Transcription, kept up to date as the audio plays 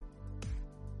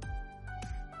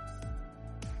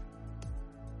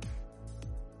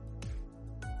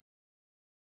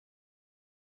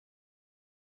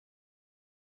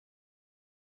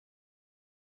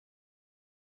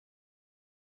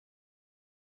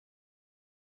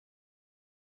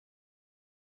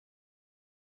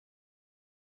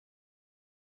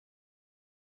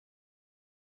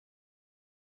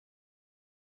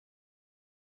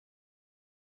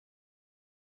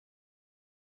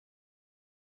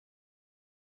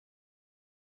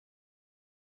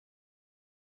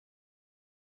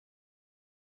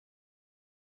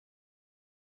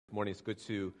Morning. It's good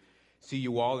to see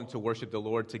you all and to worship the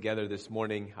Lord together this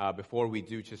morning. Before we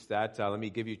do just that, let me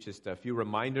give you just a few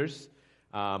reminders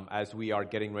as we are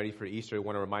getting ready for Easter. I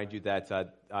want to remind you that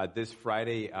this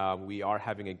Friday we are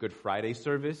having a Good Friday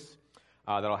service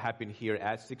that'll happen here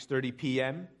at 6:30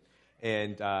 p.m.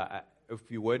 And if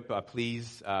you would,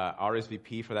 please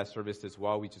RSVP for that service as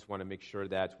well. We just want to make sure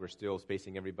that we're still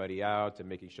spacing everybody out and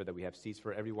making sure that we have seats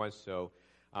for everyone. So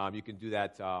you can do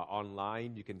that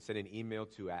online. You can send an email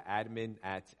to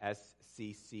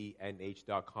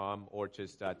admin@sccnh.com or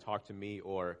just talk to me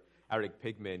or Eric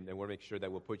Pigman, and we'll make sure that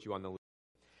we'll put you on the list.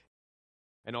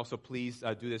 And also, please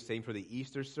do the same for the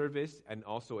Easter service. And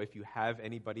also, if you have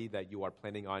anybody that you are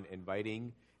planning on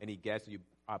inviting, any guests you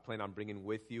plan on bringing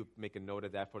with you, make a note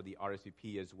of that for the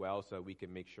RSVP as well, so we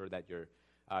can make sure that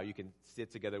you can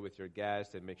sit together with your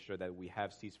guests and make sure that we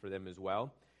have seats for them as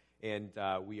well. And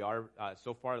we are,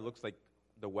 so far, it looks like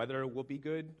the weather will be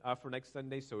good for next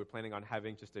Sunday, so we're planning on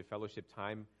having just a fellowship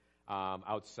time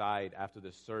outside after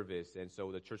the service. And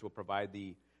so the church will provide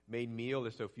the main meal,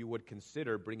 so if you would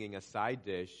consider bringing a side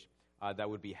dish, that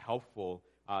would be helpful.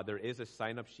 There is a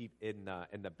sign-up sheet in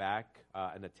the back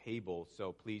and the table,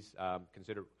 so please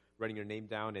consider writing your name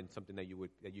down and something that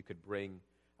you could bring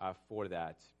for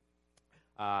that.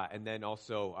 And then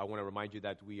also, I want to remind you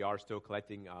that we are still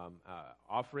collecting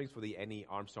offerings for the Annie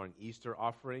Armstrong Easter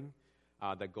offering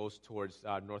that goes towards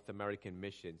North American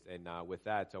missions. And with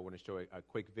that, I want to show a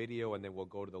quick video, and then we'll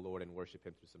go to the Lord and worship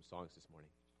Him through some songs this morning.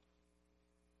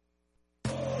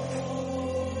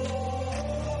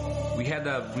 We had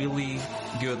a really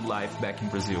good life back in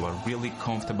Brazil, a really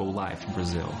comfortable life in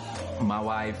Brazil. My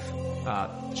wife,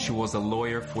 she was a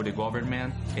lawyer for the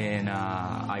government, and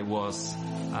I was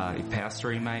a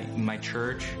pastor in my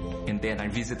church. And then I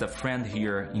visited a friend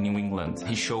here in New England.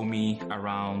 He showed me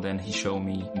around, and he showed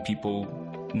me people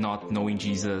not knowing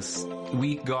Jesus.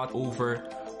 We got over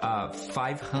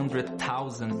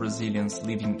 500,000 Brazilians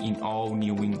living in all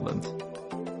New England.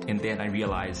 And then I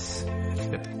realized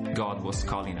that God was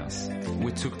calling us.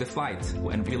 We took the flight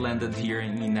and we landed here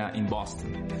in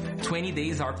Boston. 20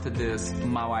 days after this,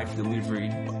 my wife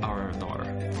delivered our daughter.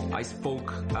 I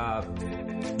spoke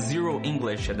zero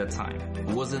English at that time. It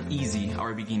wasn't easy,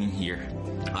 our beginning here.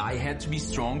 I had to be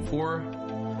strong for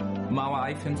my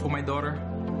wife and for my daughter.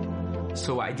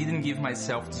 So I didn't give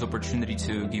myself this opportunity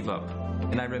to give up.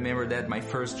 And I remember that my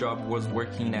first job was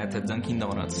working at Dunkin'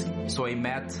 Donuts. So I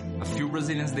met a few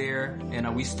Brazilians there,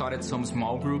 and we started some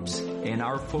small groups. And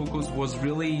our focus was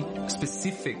really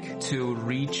specific to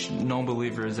reach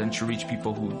non-believers and to reach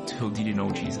people who didn't know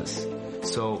Jesus.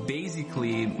 So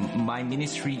basically, my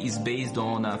ministry is based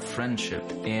on friendship.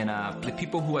 And the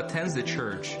people who attend the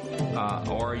church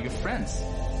are your friends.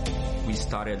 We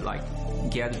started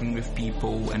gathering with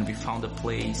people, and we found a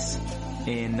place.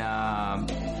 And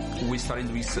we started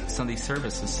doing Sunday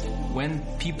services. When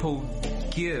people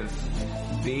give,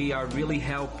 they are really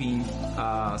helping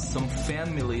some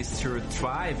families to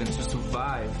thrive and to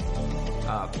survive,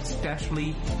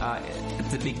 especially at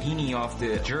the beginning of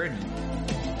the journey.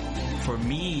 For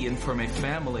me and for my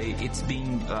family, it's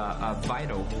been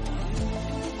vital.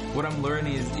 What I'm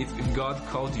learning is if God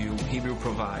called you, He will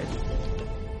provide.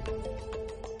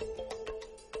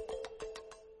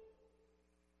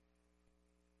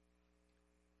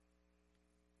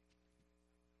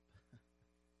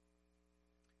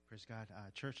 Praise God.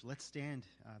 Church, let's stand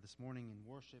this morning in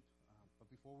worship. But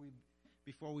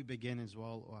before we begin as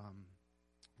well,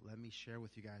 let me share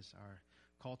with you guys our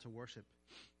call to worship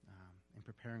and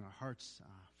preparing our hearts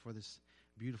for this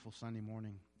beautiful Sunday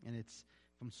morning. And it's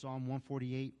from Psalm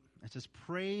 148. It says,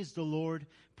 praise the Lord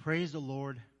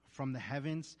from the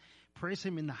heavens. Praise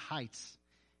Him in the heights.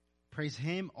 Praise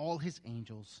Him, all His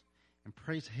angels. And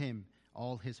praise Him,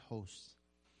 all His hosts.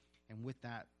 And with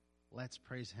that, let's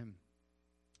praise Him.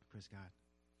 Praise God.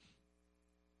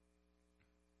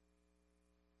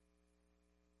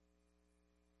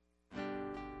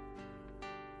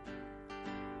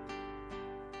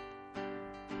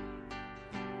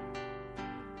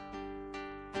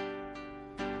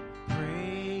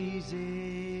 Praise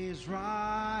is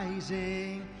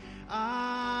rising,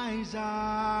 eyes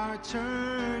are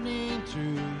turning to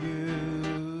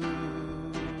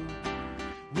you.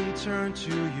 We turn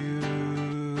to you.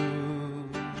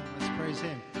 Let's praise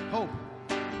Him.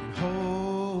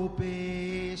 Hope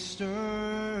is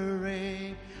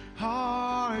stirring,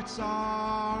 hearts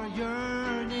are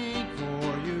yearning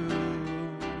for you.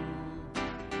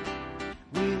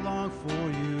 We long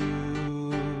for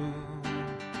you,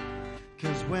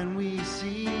 'cause when we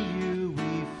see you,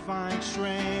 we find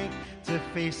strength to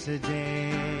face the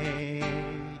day.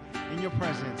 In your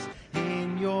presence, in In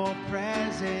your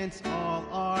presence, all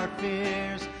our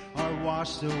fears are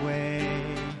washed away,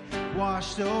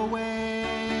 washed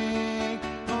away.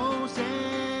 Hosanna,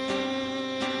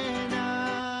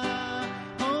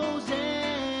 Hosanna.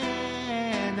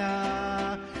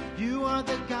 You are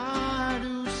the God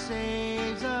who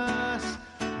saves us,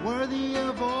 worthy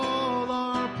of all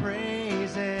our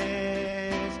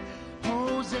praises.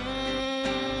 Hosanna,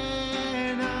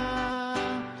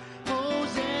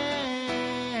 Hosanna.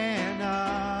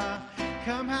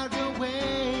 Come have your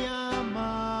way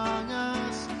among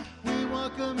us. We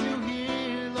welcome you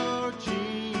here, Lord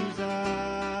Jesus.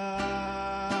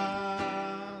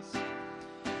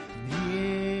 And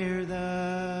hear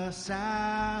the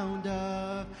sound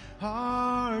of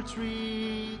hearts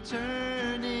returning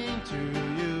to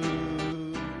you.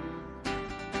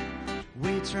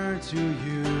 We turn to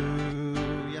you.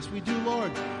 Yes, we do,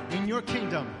 Lord, in your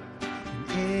kingdom.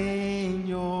 In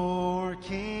your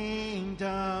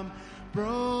kingdom,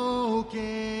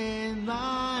 broken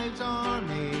lives are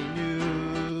made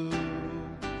new.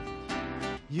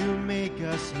 You make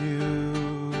us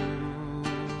new.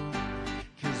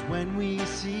 'Cause when we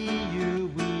see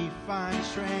you, we find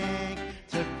strength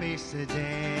to face the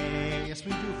day. Yes,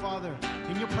 we do, Father,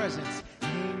 in your presence.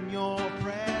 In your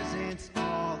presence,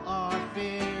 all our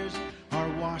fears are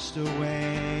washed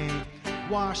away,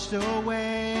 washed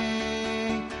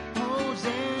away.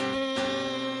 Hosanna,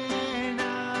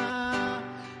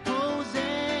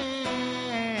 Hosanna.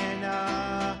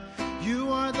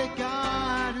 You are the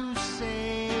God who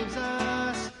saves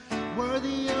us,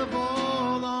 worthy of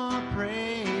all our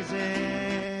praises.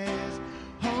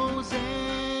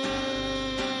 Hosanna,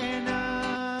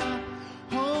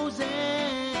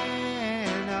 Hosanna.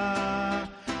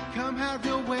 Come have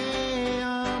your way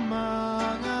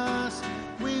among us.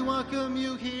 We welcome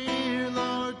you here,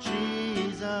 Lord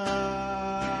Jesus.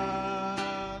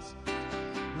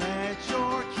 Let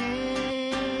your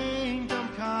kingdom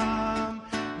come.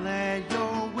 Let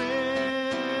your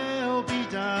will be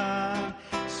done,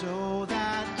 so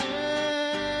that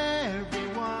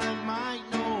everyone might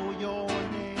know your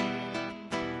name.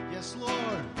 Yes,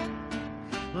 Lord.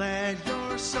 Let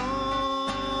your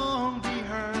song be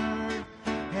heard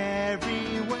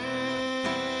everywhere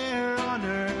on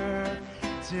earth,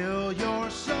 till your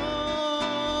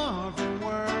sovereign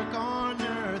work on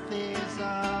earth is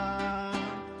done.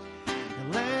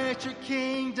 And let your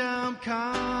kingdom come.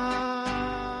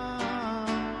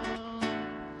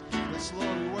 Yes,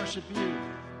 Lord, we worship you.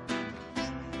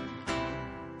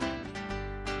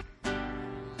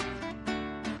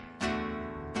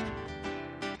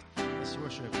 Let's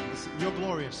worship. You're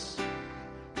glorious.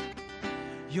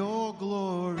 Your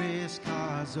glorious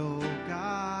cause, oh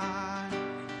God,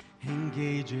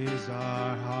 engages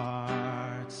our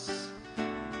hearts.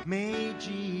 May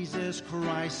Jesus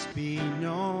Christ be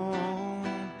known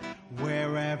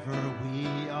wherever we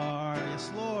are.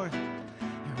 Yes, Lord.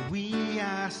 And we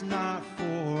ask not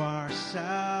for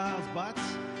ourselves, but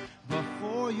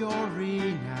for your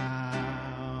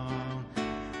renown.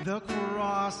 The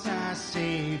cross has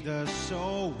saved us,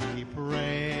 so we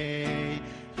pray.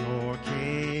 Your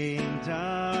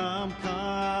kingdom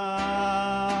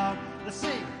come. Let's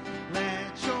sing.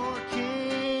 Let your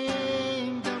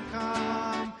kingdom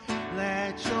come.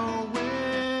 Let your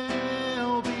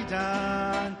will be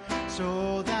done,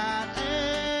 so that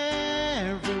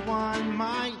everyone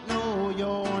might know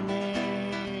your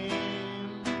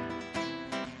name.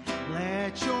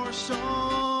 Let your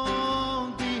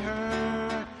song be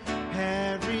heard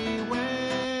everywhere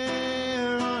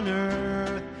on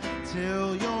earth,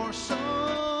 till your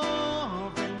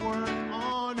sovereign work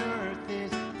on earth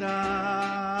is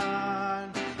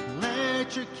done.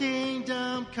 Let your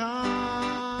kingdom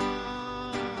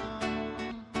come.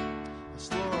 Yes,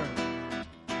 Lord.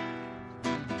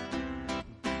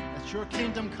 Let your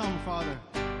kingdom come, Father,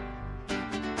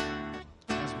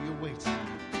 as we await.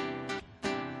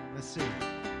 Let's see.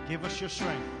 Give us your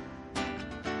strength.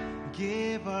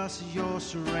 Give us your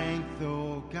strength,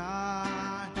 O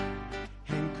God,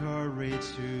 and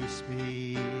courage to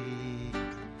speak.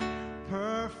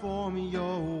 Perform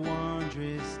your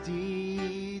wondrous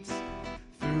deeds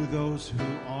through those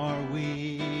who are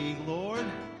weak. Lord,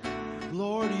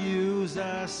 Lord, use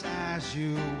us as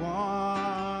you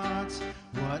want,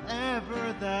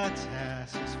 whatever the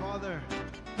task is, Father.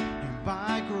 And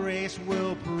by grace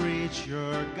we'll preach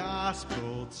your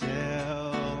gospel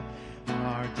till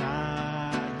our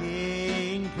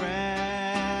dying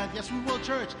breath. Yes, we will,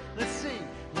 church. Let's sing.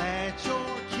 Let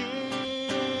your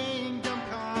kingdom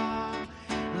come.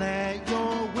 Let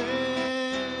your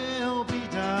will be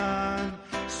done,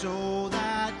 so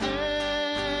that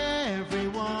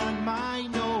everyone might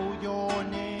know your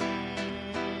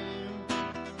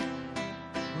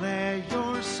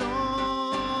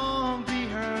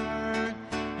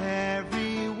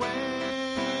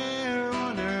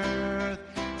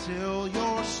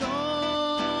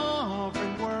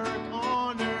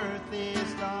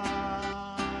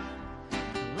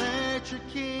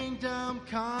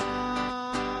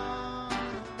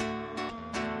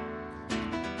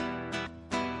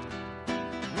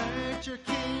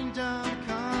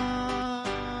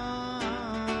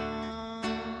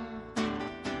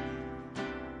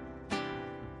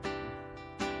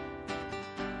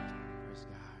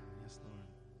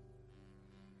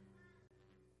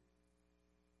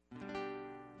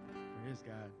Praise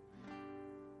God.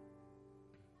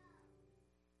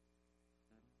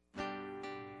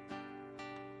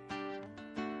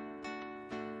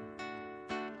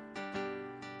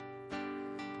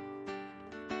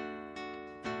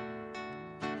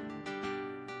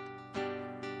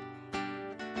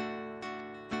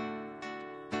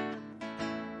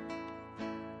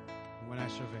 When I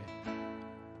survey.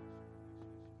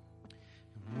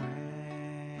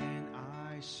 When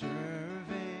I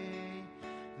survey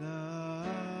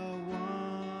the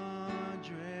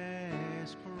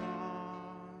wondrous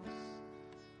cross,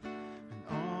 and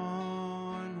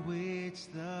on which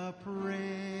the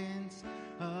Prince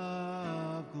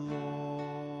of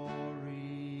Glory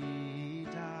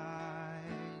died,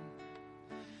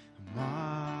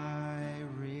 my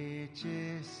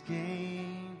richest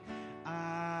gain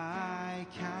I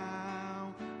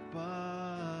count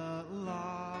but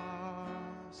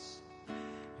loss,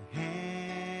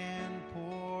 and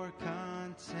pour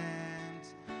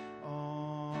content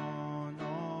on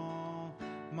all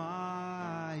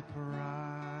my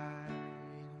pride,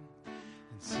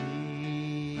 and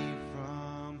see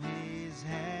from his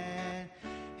head,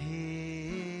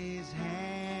 his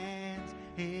hands,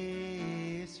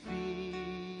 his feet,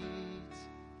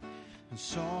 and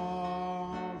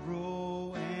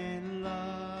sorrow and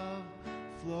love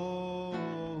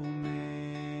flow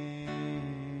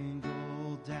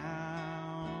mingled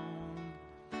down.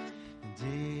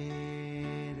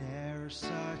 Did e'er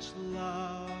such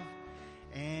love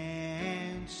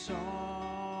and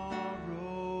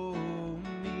sorrow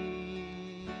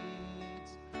meet,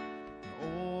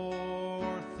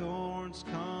 or thorns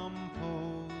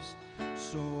composed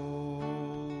so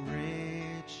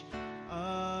rich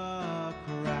a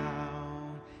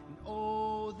crown? And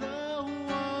oh, the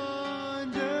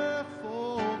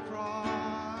wonderful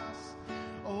cross!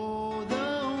 Oh,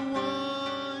 the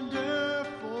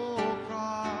wonderful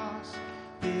cross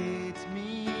bids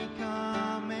me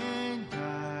come and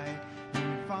die,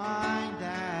 and find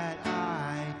that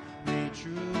I may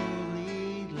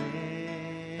truly live.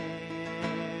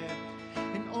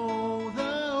 And oh,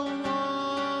 the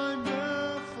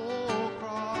wonderful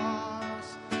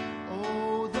cross!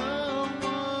 Oh, the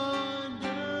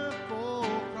wonderful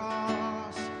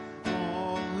cross!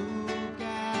 All who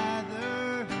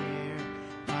gather here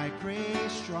by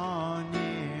grace draw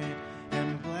near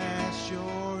and bless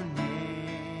your name.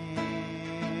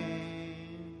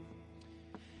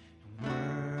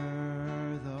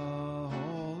 Were the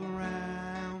whole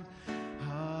round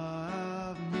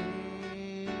of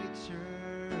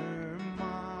nature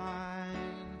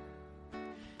mine,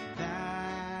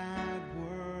 that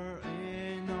were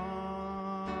an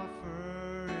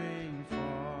offering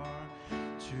far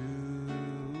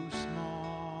too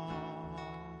small.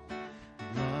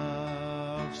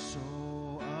 Love so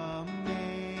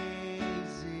amazing,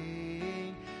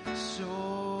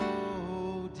 so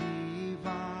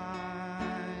divine,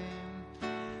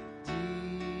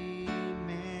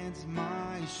 demands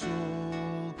my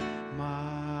soul,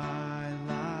 my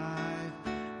life,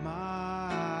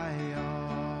 my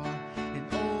all. And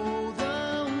oh,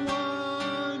 the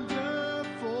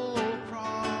wonderful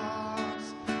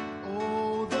cross!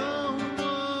 Oh, the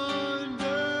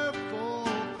wonderful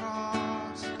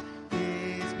cross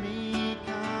bids me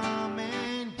come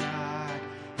and die,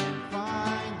 and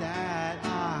find that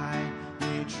I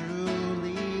may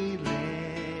truly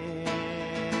live.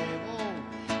 Oh,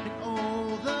 and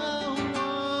oh, the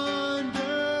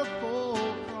wonderful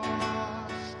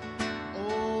cross!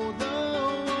 Oh, the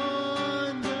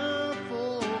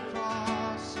wonderful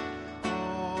cross!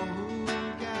 All who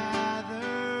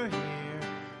gather here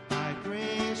by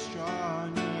grace draw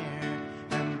near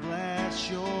and bless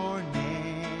your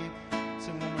name.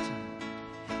 Sing one more time.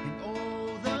 And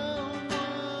oh, the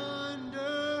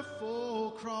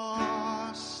wonderful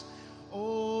cross!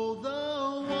 Oh, the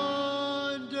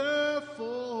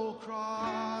wonderful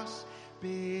cross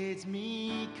bids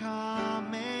me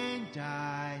come and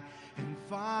die, and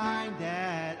find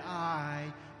that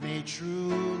I may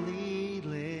truly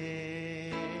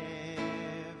live.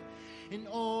 And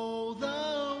oh,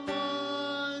 the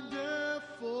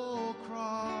wonderful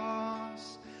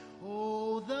cross!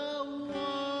 Oh, the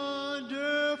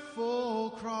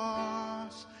wonderful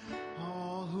cross!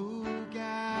 All who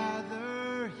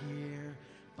gather here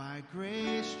by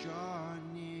grace draw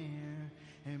near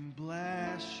and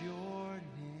bless your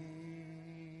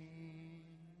name.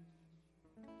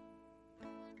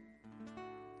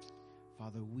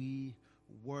 Father, we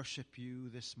worship you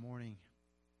this morning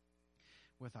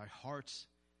with our hearts,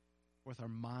 with our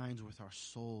minds, with our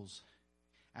souls,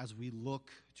 as we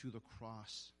look to the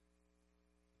cross.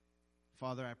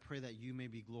 Father, I pray that you may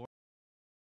be glorified.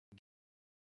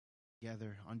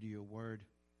 together under your word.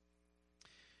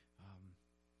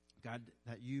 God,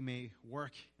 that you may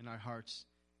work in our hearts,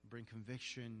 bring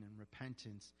conviction and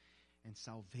repentance and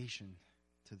salvation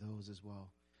to those as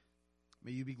well. May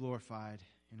you be glorified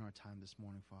in our time this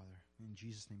morning, Father. In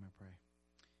Jesus' name I pray.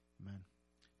 Amen.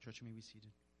 Church, you may be seated.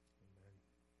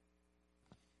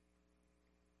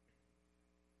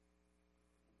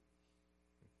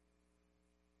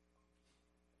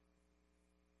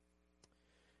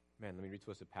 Man, let me read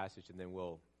to us a passage and then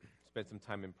we'll spend some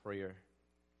time in prayer.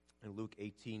 In Luke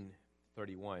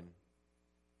 18:31.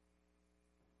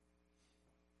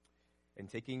 And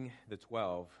taking the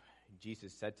 12,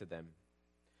 Jesus said to them,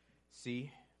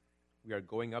 "See, we are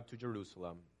going up to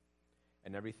Jerusalem,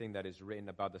 and everything that is written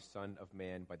about the Son of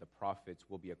Man by the prophets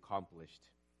will be accomplished.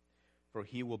 For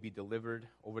he will be delivered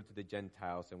over to the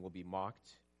Gentiles and will be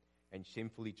mocked and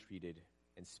shamefully treated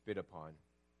and spit upon.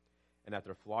 And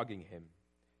after flogging him,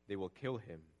 they will kill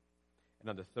him,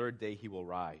 and on the third day he will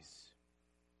rise."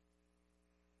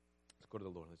 Let's go to the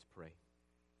Lord. Let's pray.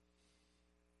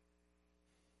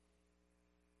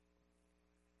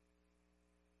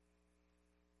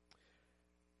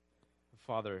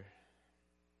 Father,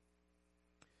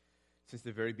 since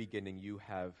the very beginning, you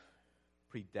have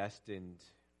predestined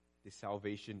the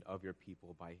salvation of your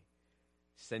people by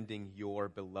sending your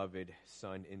beloved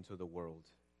Son into the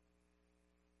world.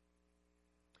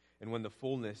 And when the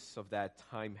fullness of that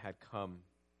time had come,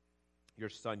 your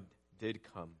Son did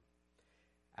come,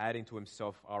 adding to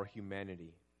himself our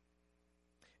humanity.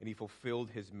 And he fulfilled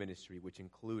his ministry, which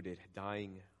included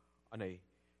dying on a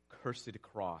cursed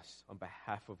cross on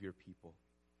behalf of your people.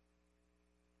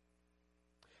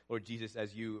 Lord Jesus,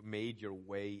 as you made your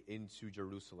way into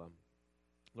Jerusalem,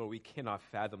 Lord, we cannot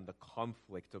fathom the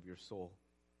conflict of your soul.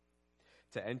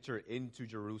 To enter into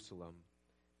Jerusalem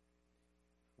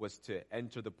was to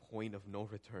enter the point of no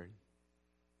return.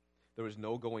 There was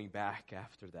no going back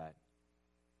after that.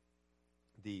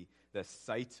 The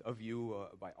sight of you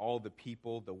by all the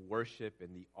people, the worship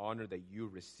and the honor that you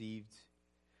received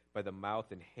by the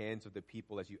mouth and hands of the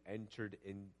people as you entered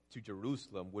into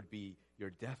Jerusalem would be your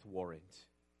death warrant.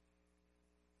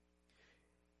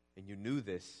 And you knew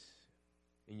this,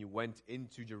 and you went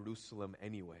into Jerusalem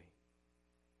anyway.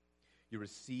 You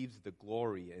received the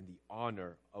glory and the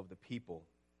honor of the people,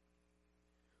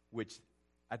 which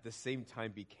at the same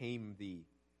time became the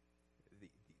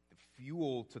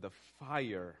fuel to the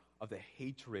fire of the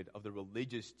hatred of the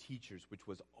religious teachers, which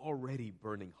was already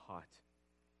burning hot.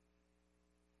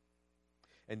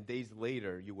 And days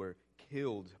later, you were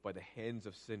killed by the hands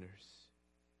of sinners.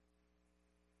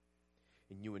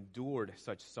 And you endured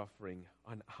such suffering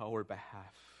on our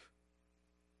behalf.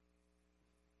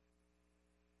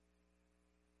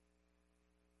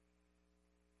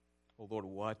 Oh Lord,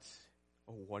 what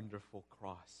a wonderful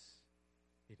cross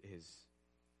it is.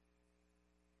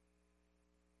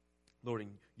 Lord,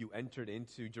 you entered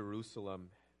into Jerusalem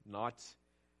not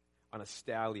on a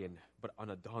stallion, but on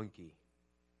a donkey,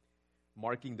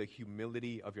 marking the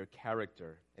humility of your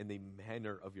character and the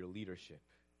manner of your leadership.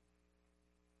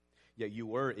 Yet you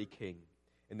were a king,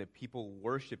 and the people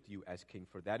worshipped you as king,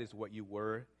 for that is what you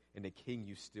were, and a king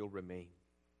you still remain.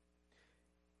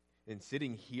 And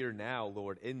sitting here now,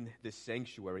 Lord, in this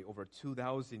sanctuary over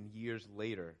 2,000 years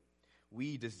later,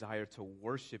 we desire to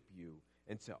worship you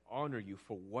and to honor you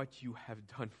for what you have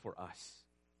done for us.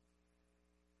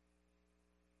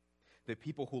 The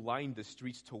people who lined the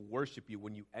streets to worship you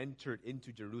when you entered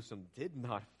into Jerusalem did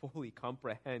not fully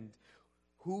comprehend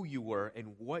who you were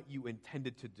and what you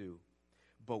intended to do.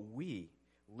 But we,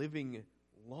 living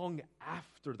long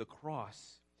after the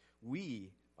cross,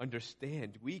 we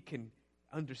understand. We can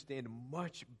understand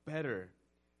much better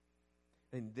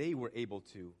than they were able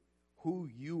to who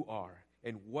you are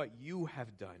and what you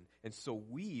have done. And so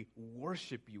we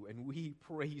worship you and we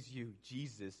praise you,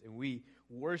 Jesus, and we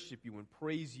worship you and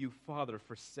praise you, Father,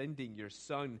 for sending your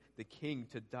Son, the King,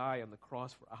 to die on the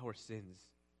cross for our sins.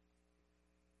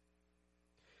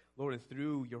 Lord, and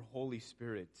through your Holy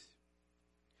Spirit,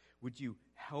 would you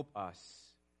help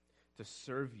us to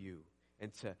serve you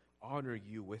and to honor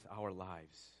you with our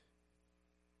lives?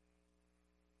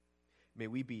 May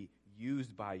we be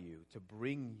used by you to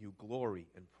bring you glory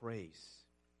and praise.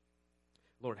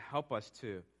 Lord, help us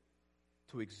to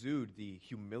exude the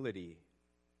humility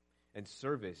and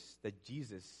service that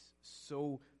Jesus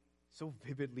so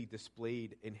vividly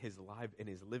displayed in his life, in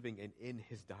his living, and in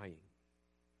his dying.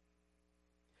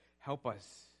 Help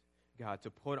us, God, to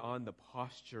put on the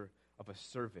posture of a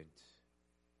servant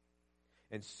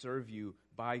and serve you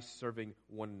by serving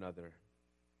one another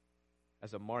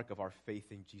as a mark of our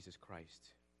faith in Jesus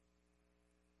Christ.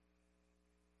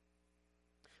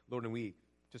 Lord, and we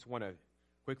just want to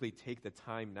quickly take the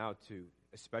time now to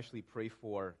especially pray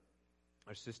for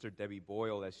our sister Debbie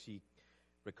Boyle as she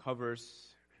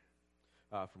recovers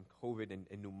from COVID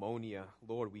and pneumonia.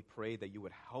 Lord, we pray that you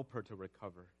would help her to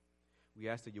recover. We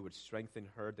ask that you would strengthen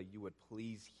her, that you would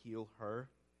please heal her,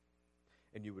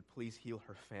 and you would please heal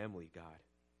her family, God.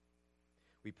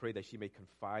 We pray that she may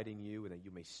confide in you and that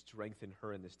you may strengthen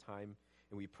her in this time.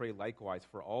 And we pray likewise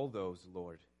for all those,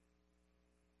 Lord,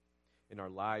 in our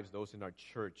lives, those in our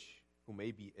church who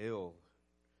may be ill,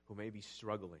 who may be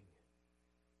struggling.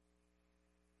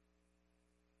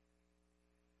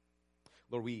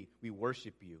 Lord, we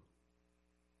worship you,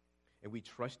 and we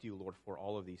trust you, Lord, for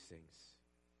all of these things.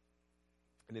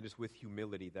 And it is with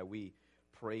humility that we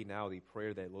pray now the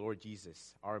prayer that Lord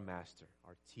Jesus, our Master,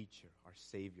 our Teacher, our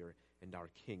Savior, and our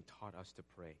King taught us to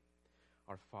pray.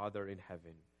 Our Father in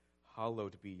heaven,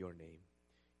 hallowed be your name.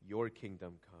 Your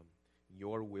kingdom come.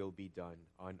 Your will be done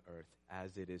on earth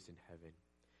as it is in heaven.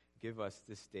 Give us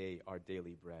this day our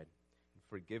daily bread, and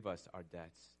forgive us our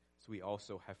debts, so we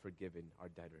also have forgiven our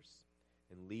debtors.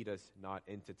 And lead us not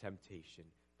into temptation,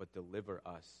 but deliver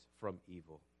us from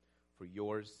evil. For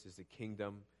yours is the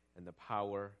kingdom and the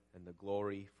power and the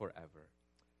glory forever.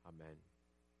 Amen.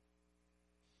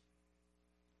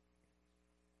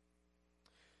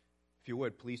 If you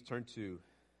would, please turn to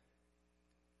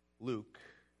Luke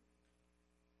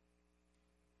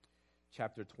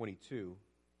chapter 22,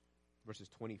 verses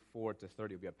 24 to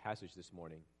 30 will be a passage this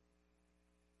morning.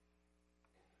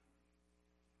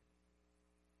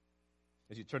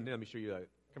 As you turn in, let me show you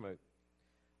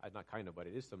but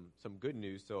it is some good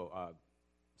news.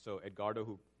 So Edgardo,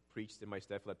 who preached in my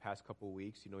stead for the past couple of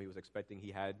weeks, he was expecting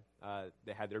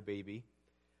they had their baby.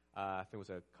 I think it was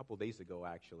a couple days ago,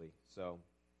 actually. So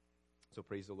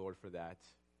praise the Lord for that.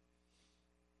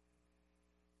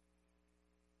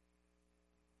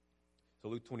 So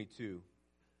Luke 22,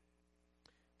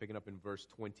 picking up in verse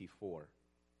 24.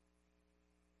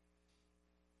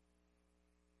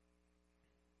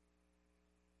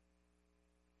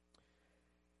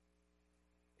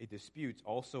 A dispute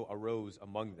also arose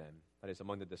among them, that is,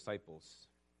 among the disciples,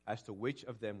 as to which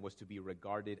of them was to be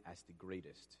regarded as the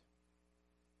greatest.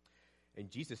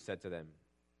 And Jesus said to them,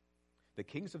 the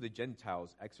kings of the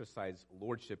Gentiles exercise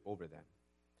lordship over them,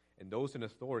 and those in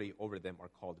authority over them are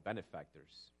called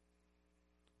benefactors.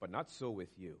 But not so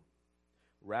with you.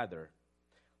 Rather,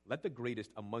 let the greatest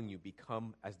among you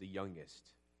become as the youngest,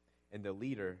 and the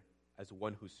leader as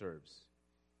one who serves.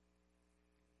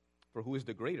 For who is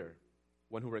the greater?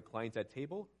 One who reclines at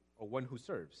table, or one who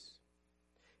serves?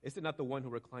 Is it not the one who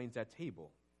reclines at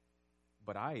table?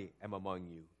 But I am among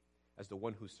you as the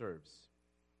one who serves.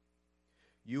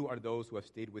 You are those who have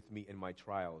stayed with me in my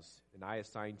trials, and I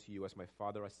assign to you, as my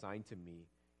Father assigned to me,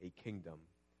 a kingdom,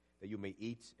 that you may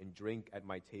eat and drink at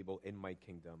my table in my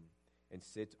kingdom, and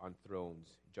sit on thrones,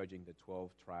 judging the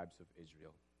 12 tribes of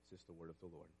Israel. This is the word of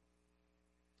the Lord.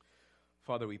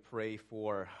 Father, we pray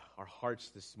for our hearts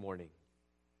this morning.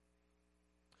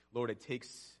 Lord, it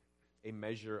takes a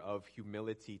measure of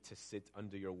humility to sit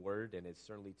under your word, and it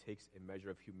certainly takes a measure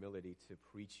of humility to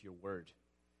preach your word.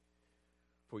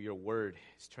 For your word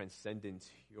is transcendent.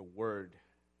 Your word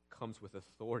comes with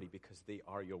authority because they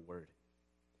are your word.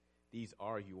 These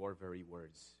are your very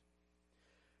words.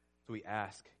 So we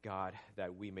ask, God,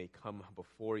 that we may come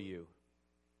before you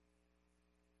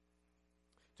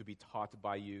to be taught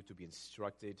by you, to be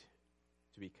instructed,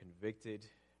 to be convicted,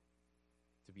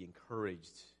 to be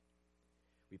encouraged.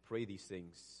 We pray these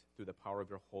things through the power of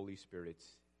your Holy Spirit,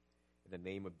 in the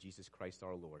name of Jesus Christ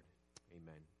our Lord.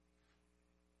 Amen.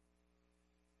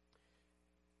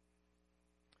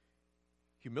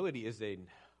 Humility is an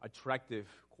attractive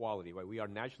quality, right? We are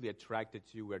naturally attracted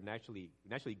to, we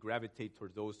naturally gravitate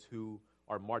towards those who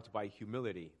are marked by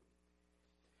humility.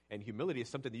 And humility is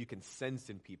something that you can sense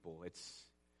in people. It's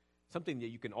something that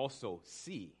you can also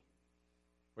see.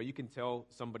 Right? You can tell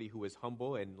somebody who is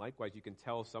humble, and likewise you can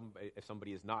tell if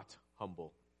somebody is not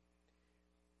humble.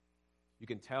 You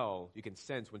can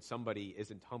sense when somebody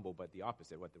isn't humble, but the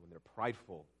opposite, when they're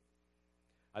prideful.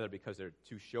 Either because they're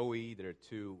too showy, they're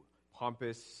too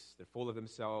pompous, they're full of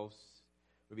themselves.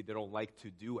 Maybe they don't like to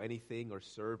do anything or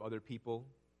serve other people.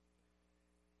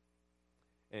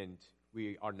 And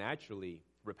we are naturally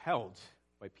repelled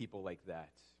by people like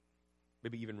that,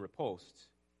 maybe even repulsed.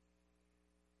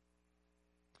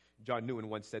 John Newton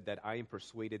once said that I am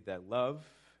persuaded that love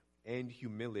and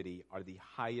humility are the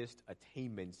highest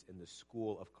attainments in the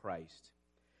school of Christ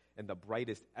and the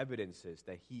brightest evidences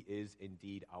that he is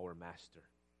indeed our master.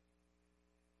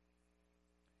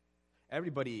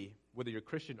 Everybody, whether you're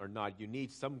Christian or not, you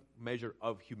need some measure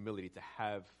of humility to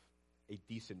have a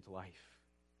decent life.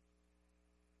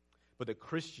 But the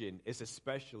Christian is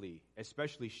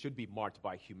especially should be marked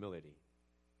by humility.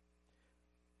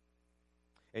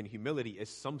 And humility is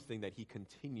something that he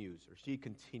continues, or she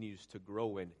continues to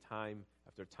grow in time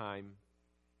after time,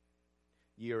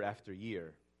 year after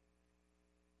year.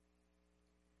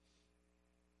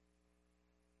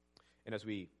 And as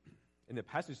in the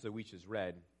passage that we just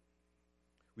read,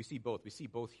 we see both. We see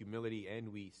both humility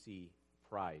and we see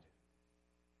pride.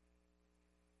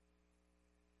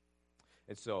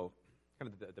 And so,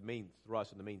 kind of the main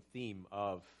thrust and the main theme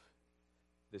of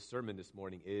this sermon this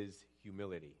morning is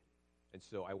humility. And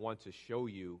so I want to show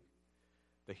you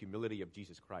the humility of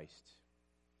Jesus Christ.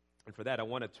 And for that, I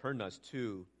want to turn us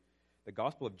to the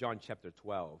Gospel of John chapter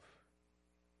 12.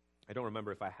 I don't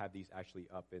remember if I have these actually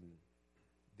up in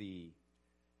the...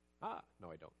 no,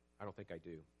 I don't. I don't think I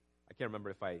do. I can't remember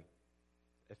if I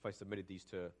submitted these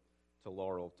to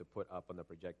Laurel to put up on the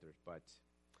projectors, but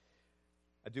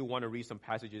I do want to read some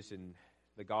passages in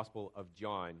the Gospel of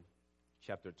John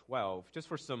chapter 12, just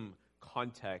for some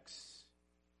context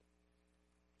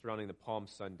surrounding the Palm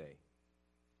Sunday.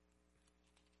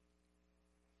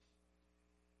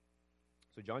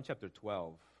 So John chapter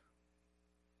 12,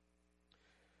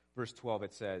 verse 12,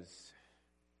 it says,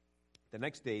 "The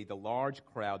next day, the large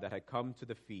crowd that had come to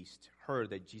the feast heard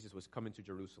that Jesus was coming to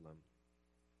Jerusalem.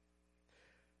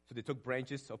 So they took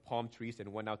branches of palm trees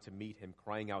and went out to meet him,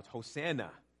 crying out,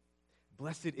 'Hosanna!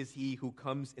 Blessed is he who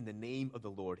comes in the name of the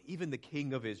Lord, even the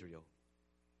King of Israel.'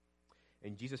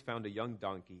 And Jesus found a young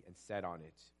donkey and sat on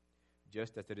it,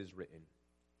 just as it is written,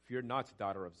 'Fear not,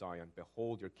 daughter of Zion.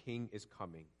 Behold, your king is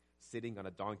coming, sitting on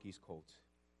a donkey's colt.'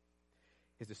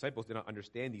 His disciples did not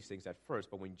understand these things at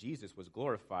first, but when Jesus was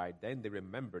glorified, then they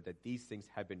remembered that these things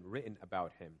had been written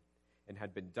about him and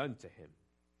had been done to him.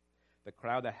 The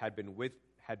crowd that had been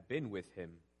with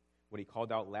him when he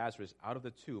called out Lazarus out of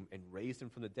the tomb and raised him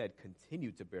from the dead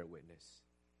continued to bear witness.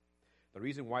 The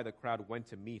reason why the crowd went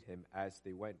to meet him as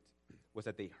they went was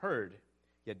that they heard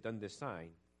he had done this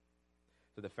sign.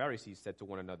 So the Pharisees said to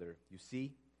one another, 'You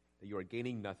see that you are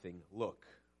gaining nothing. Look,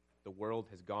 the world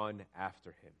has gone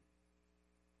after him.'"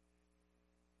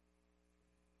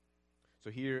 So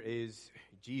here is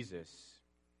Jesus.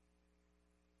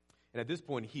 And at this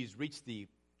point, he's reached the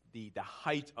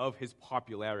height of his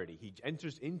popularity. He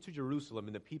enters into Jerusalem,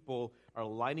 and the people are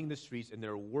lining the streets, and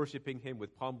they're worshiping him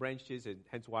with palm branches, and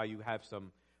hence why you have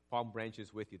some palm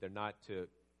branches with you. They're not to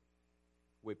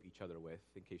whip each other with,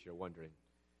 in case you're wondering.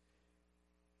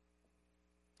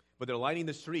 But they're lining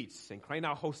the streets and crying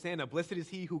out, "Hosanna, blessed is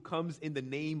he who comes in the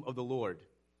name of the Lord."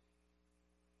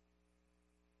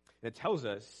 And it tells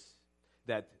us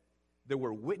that there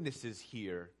were witnesses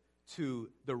here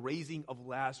to the raising of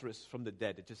Lazarus from the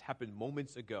dead. It just happened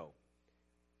moments ago.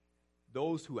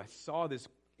 Those who saw this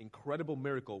incredible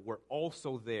miracle were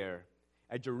also there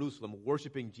at Jerusalem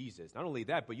worshiping Jesus. Not only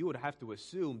that, but you would have to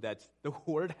assume that the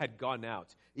word had gone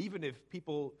out. Even if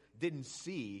people didn't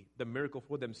see the miracle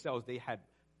for themselves, they had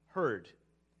heard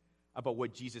about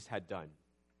what Jesus had done.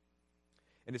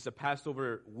 And it's a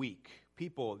Passover week.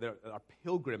 People, there are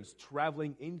pilgrims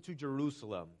traveling into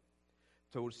Jerusalem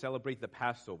to celebrate the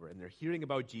Passover, and they're hearing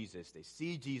about Jesus. They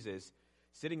see Jesus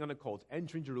sitting on a colt,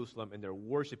 entering Jerusalem, and they're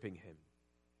worshiping him.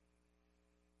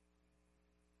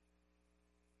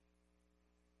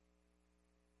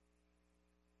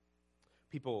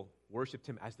 People worshiped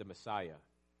him as the Messiah,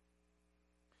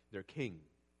 their king.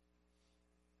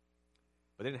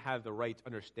 But they didn't have the right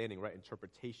understanding, right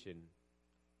interpretation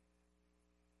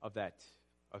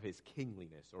of his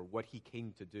kingliness or what he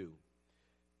came to do.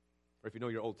 Or if you know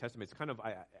your Old Testament, it's kind of,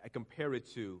 I compare it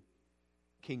to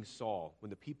King Saul,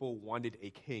 when the people wanted a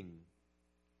king.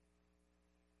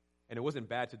 And it wasn't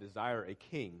bad to desire a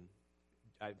king.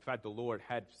 In fact, the Lord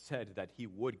had said that he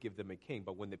would give them a king.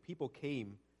 But when the people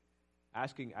came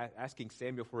asking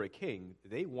Samuel for a king,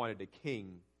 they wanted a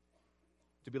king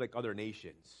to be like other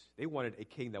nations. They wanted a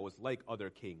king that was like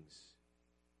other kings.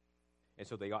 And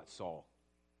so they got Saul,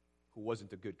 who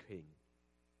wasn't a good king.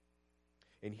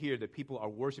 And here the people are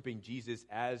worshiping Jesus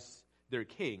as their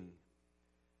king,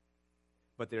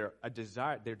 but they're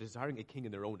desiring a king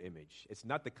in their own image. It's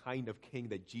not the kind of king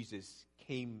that Jesus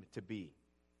came to be.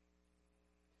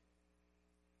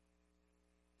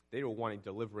 They were wanting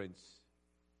deliverance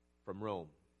from Rome,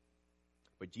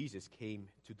 but Jesus came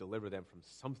to deliver them from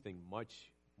something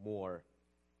much more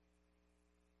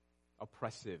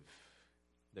oppressive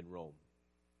than Rome.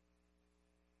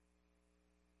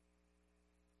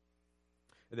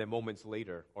 And then moments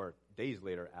later, or days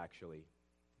later actually,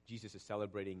 Jesus is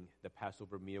celebrating the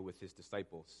Passover meal with his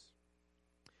disciples.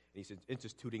 And he's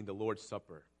instituting the Lord's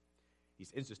Supper.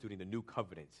 He's instituting the new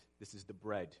covenant. This is the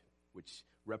bread which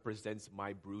represents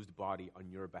my bruised body on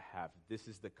your behalf. This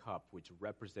is the cup which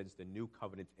represents the new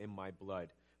covenant in my blood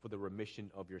for the remission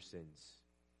of your sins.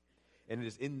 And it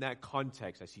is in that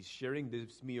context, as he's sharing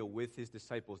this meal with his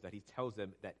disciples, that he tells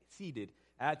them that seated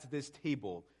at this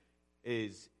table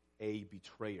is a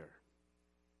betrayer.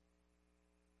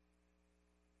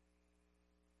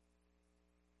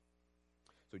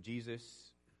 So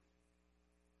Jesus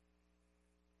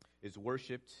is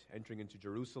worshipped entering into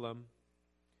Jerusalem.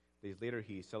 Days later,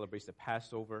 he celebrates the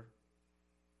Passover.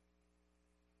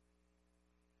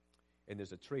 And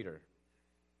there's a traitor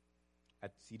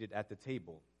seated at the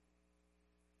table.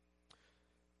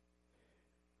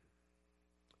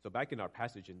 So back in our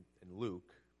passage in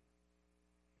Luke,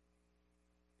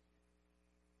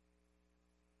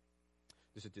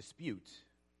 there's a dispute.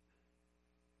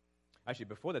 Actually,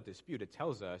 before that dispute, it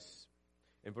tells us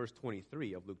in verse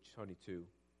 23 of Luke 22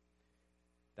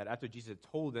 that after Jesus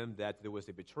told them that there was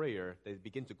a betrayer, they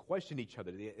begin to question each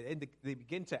other. They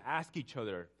begin to ask each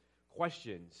other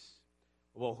questions.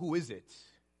 Well, who is it?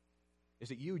 Is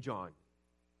it you, John?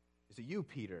 Is it you,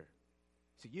 Peter?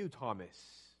 Is it you,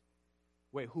 Thomas?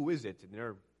 Wait, who is it? And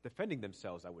they're defending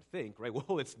themselves, I would think, right?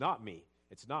 Well, it's not me.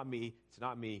 It's not me. It's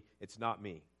not me. It's not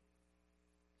me.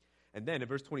 And then in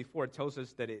verse 24, it tells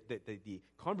us that the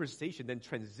conversation then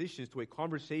transitions to a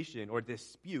conversation or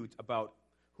dispute about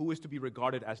who is to be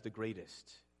regarded as the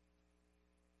greatest.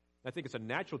 I think it's a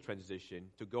natural transition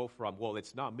to go from, well,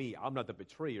 it's not me, I'm not the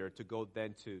betrayer, to go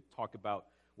then to talk about,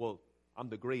 well, I'm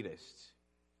the greatest,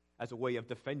 as a way of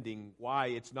defending why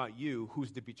it's not you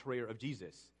who's the betrayer of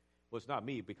Jesus. Well, it's not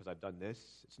me because I've done this.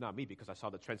 It's not me because I saw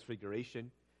the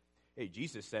transfiguration. Hey,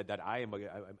 Jesus said that I'm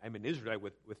an Israelite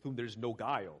with whom there's no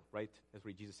guile, right? That's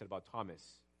what Jesus said about Thomas.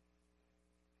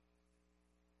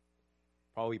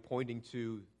 Probably pointing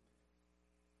to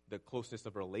the closeness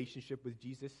of a relationship with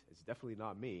Jesus. It's definitely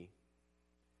not me.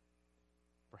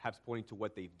 Perhaps pointing to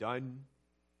what they've done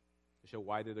to show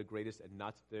why they're the greatest and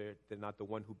they're not the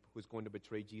one who's going to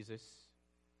betray Jesus.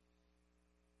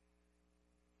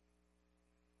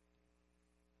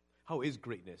 How is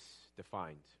greatness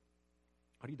defined?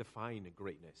 How do you define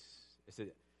greatness? Is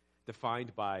it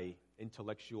defined by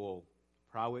intellectual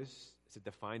prowess? Is it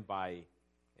defined by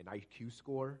an IQ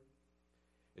score?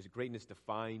 Is greatness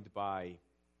defined by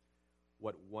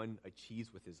what one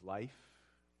achieves with his life?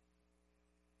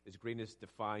 Is greatness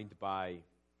defined by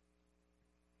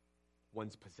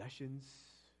one's possessions?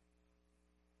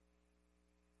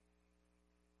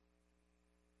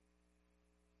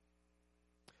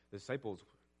 The disciples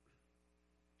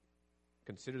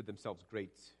considered themselves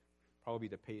great, probably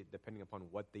depending upon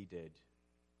what they did.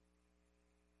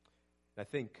 And I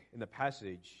think in the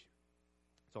passage,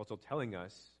 it's also telling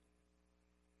us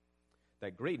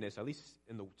that greatness, at least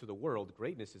to the world,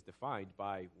 greatness is defined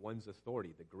by one's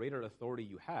authority. The greater authority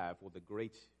you have, well, the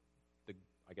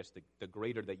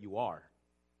greater that you are.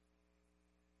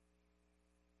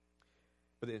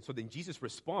 So then Jesus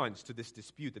responds to this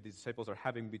dispute that the disciples are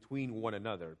having between one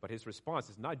another. But his response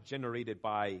is not generated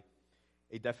by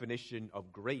a definition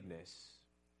of greatness,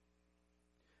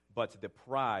 but the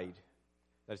pride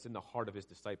that is in the heart of his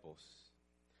disciples.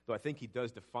 Though I think he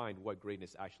does define what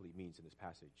greatness actually means in this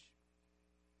passage.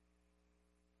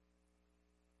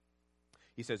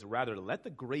 He says, rather, let the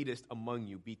greatest among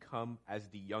you become as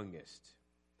the youngest,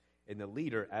 and the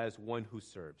leader as one who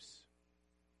serves.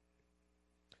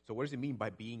 So what does it mean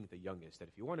by being the youngest? That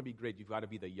if you want to be great, you've got to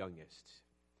be the youngest.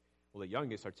 Well, the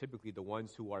youngest are typically the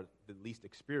ones who are the least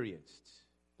experienced,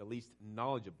 the least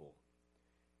knowledgeable,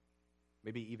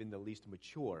 maybe even the least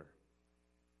mature.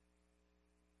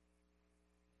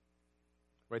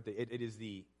 Right? It is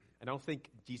the, and I don't think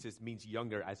Jesus means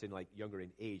younger as in like younger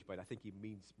in age, but I think he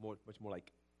means much more like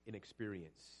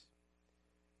inexperience.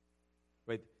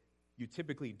 Right? You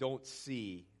typically don't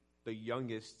see the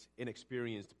youngest,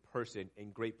 inexperienced person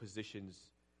in great positions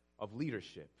of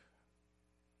leadership.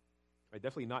 Right?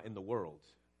 Definitely not in the world.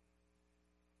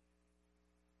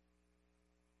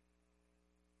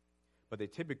 But they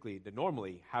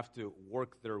normally have to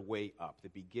work their way up. They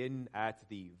begin at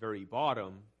the very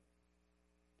bottom,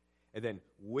 and then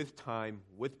with time,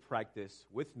 with practice,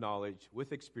 with knowledge,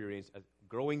 with experience,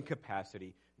 growing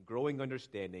capacity, growing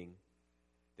understanding,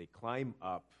 they climb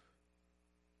up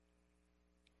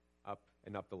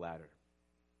and up the ladder.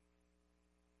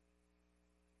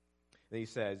 Then he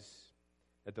says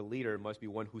that the leader must be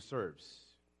one who serves.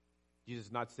 Jesus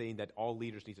is not saying that all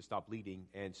leaders need to stop leading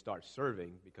and start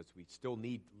serving, because we still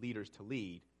need leaders to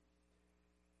lead.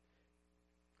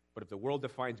 But if the world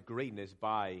defines greatness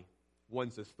by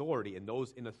one's authority, and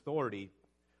those in authority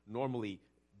normally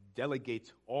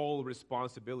delegate all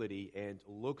responsibility and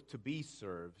look to be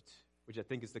served, which I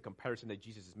think is the comparison that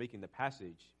Jesus is making in the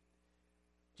passage,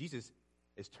 Jesus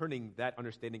is turning that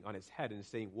understanding on its head and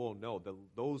saying, well, no,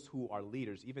 those who are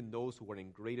leaders, even those who are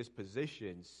in greatest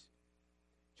positions,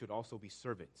 should also be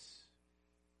servants.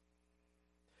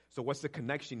 So what's the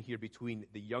connection here between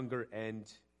the younger and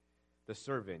the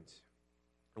servant?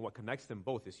 And what connects them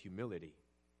both is humility.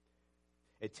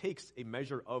 It takes a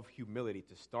measure of humility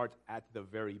to start at the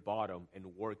very bottom and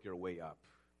work your way up.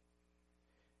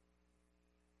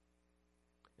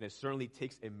 And it certainly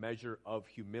takes a measure of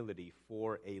humility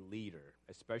for a leader,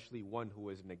 especially one who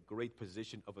is in a great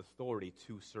position of authority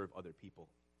to serve other people.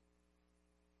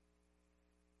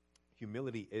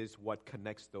 Humility is what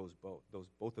connects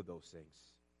both of those things.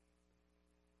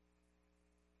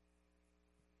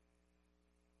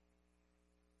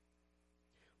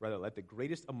 Rather, let the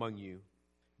greatest among you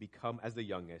become as the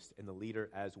youngest, and the leader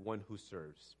as one who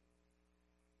serves.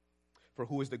 For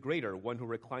who is the greater, one who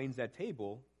reclines at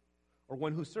table, or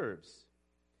one who serves?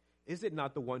 Is it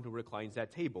not the one who reclines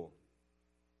at table?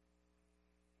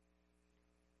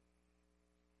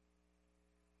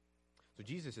 So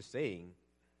Jesus is saying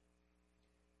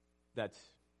that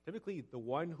typically the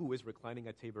one who is reclining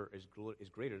at table is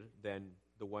greater than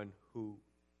the one who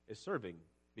is serving,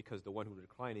 because the one who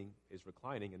is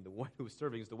reclining, and the one who is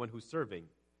serving is the one who's serving.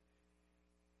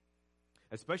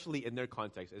 Especially in their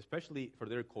context, especially for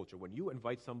their culture. When you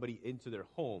invite somebody into their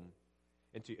home,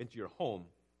 into your home,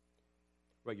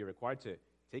 right, you're required to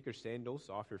take your sandals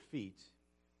off your feet,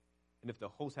 and if the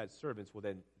host had servants, well,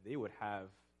 then they would have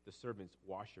the servants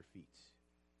wash your feet.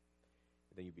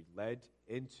 And then you'd be led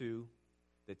into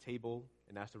the table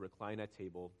and asked to recline at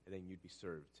table, and then you'd be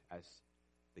served as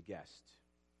the guest.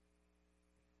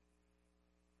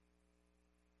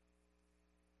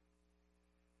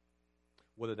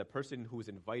 Whether the person who is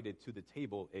invited to the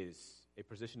table is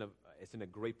in a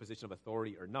great position of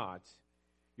authority or not,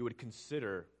 you would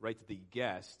consider, right, the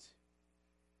guest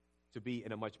to be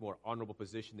in a much more honorable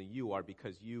position than you are,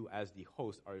 because you, as the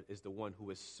host, is the one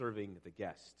who is serving the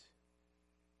guest.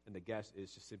 And the guest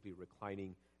is just simply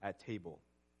reclining at table.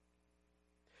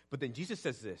 But then Jesus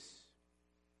says this: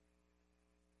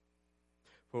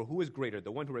 for who is greater,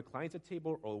 the one who reclines at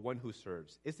table or the one who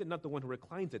serves? Is it not the one who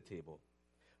reclines at table?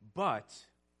 But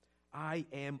I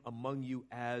am among you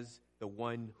as the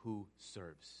one who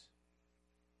serves.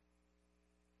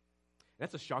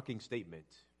 That's a shocking statement,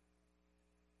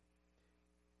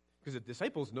 because the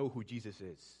disciples know who Jesus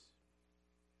is.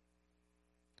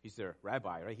 He's their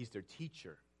rabbi, right? He's their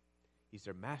teacher. He's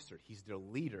their master. He's their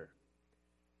leader.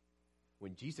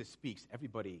 When Jesus speaks,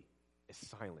 everybody is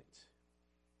silent.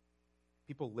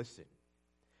 People listen.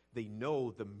 They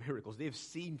know the miracles. They have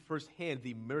seen firsthand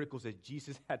the miracles that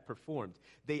Jesus had performed.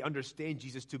 They understand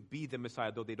Jesus to be the Messiah,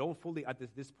 though they don't fully, at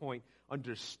this point,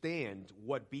 understand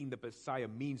what being the Messiah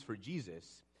means for Jesus.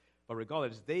 But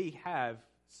regardless, they have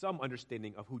some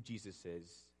understanding of who Jesus is.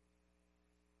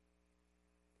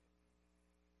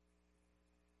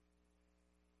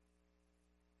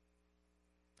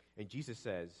 And Jesus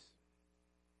says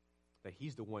that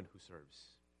he's the one who serves.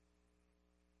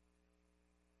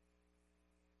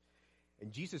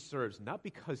 And Jesus serves not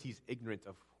because he's ignorant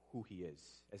of who he is.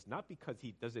 It's not because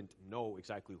he doesn't know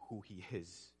exactly who he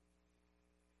is.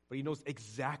 But he knows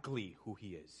exactly who he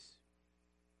is.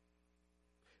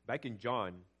 Back in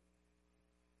John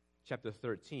chapter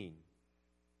 13,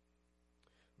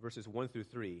 verses 1 through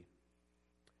 3,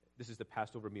 this is the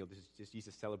Passover meal. This is just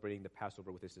Jesus celebrating the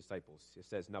Passover with his disciples. It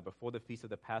says, now before the feast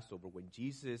of the Passover, when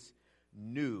Jesus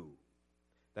knew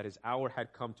that his hour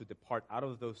had come to depart out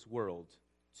of this world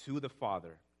to the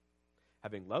Father,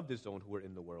 having loved his own who were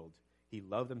in the world, he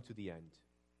loved them to the end.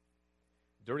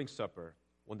 During supper,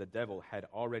 when the devil had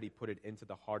already put it into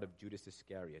the heart of Judas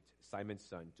Iscariot, Simon's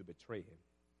son, to betray him,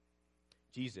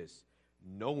 Jesus,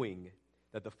 knowing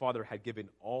that the Father had given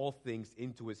all things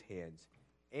into his hands,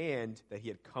 and that he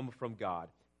had come from God,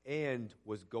 and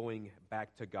was going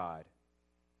back to God.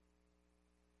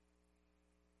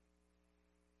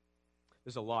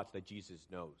 There's a lot that Jesus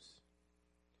knows.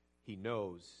 He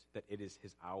knows that it is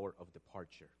his hour of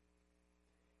departure.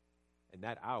 And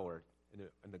that hour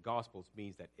in the Gospels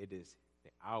means that it is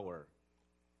the hour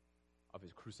of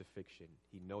his crucifixion.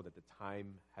 He knows that the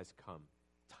time has come.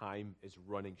 Time is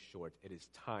running short. It is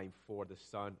time for the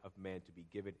Son of Man to be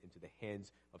given into the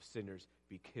hands of sinners,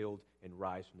 be killed, and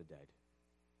rise from the dead.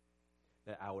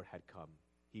 That hour had come.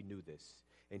 He knew this.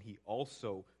 And he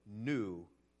also knew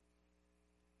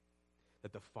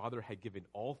that the Father had given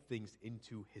all things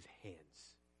into his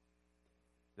hands.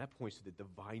 And that points to the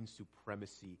divine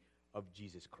supremacy of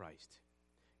Jesus Christ.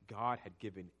 God had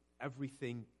given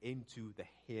everything into the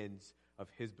hands of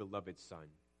his beloved Son.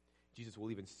 Jesus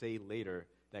will even say later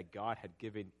that God had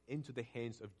given into the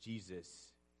hands of Jesus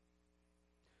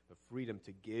the freedom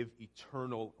to give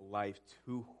eternal life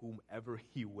to whomever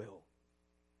he will.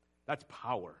 That's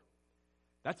power.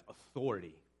 That's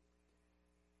authority.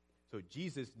 So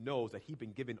Jesus knows that he'd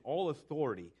been given all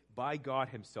authority by God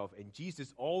himself, and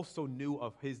Jesus also knew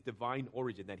of his divine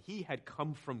origin, that he had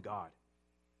come from God.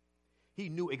 He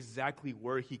knew exactly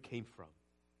where he came from.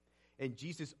 And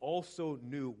Jesus also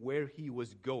knew where he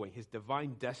was going, his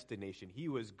divine destination. He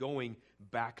was going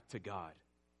back to God.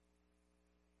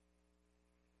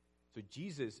 So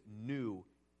Jesus knew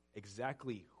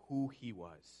exactly who he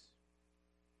was.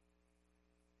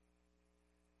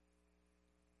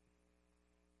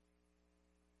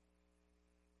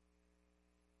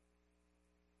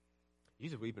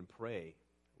 Jesus would even pray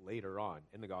later on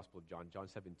in the Gospel of John, John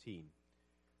 17,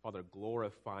 Father,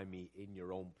 glorify me in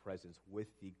your own presence with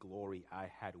the glory I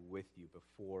had with you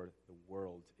before the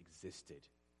world existed.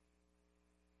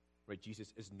 Right?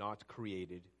 Jesus is not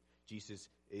created. Jesus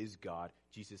is God.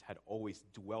 Jesus had always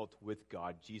dwelt with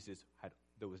God.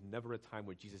 There was never a time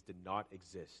where Jesus did not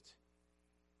exist.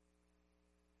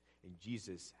 And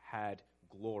Jesus had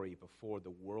glory before the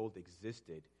world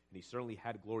existed. And he certainly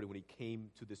had glory when he came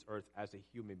to this earth as a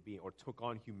human being or took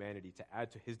on humanity to add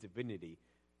to his divinity.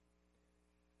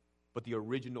 But the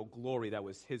original glory that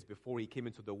was his before he came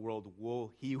into the world,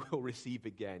 he will receive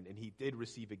again. And he did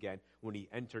receive again when he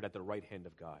entered at the right hand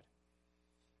of God.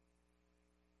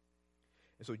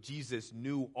 And so Jesus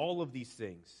knew all of these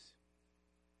things.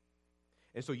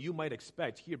 And so you might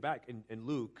expect, here back in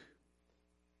Luke,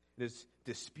 this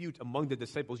dispute among the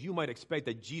disciples, you might expect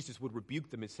that Jesus would rebuke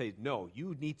them and say, no,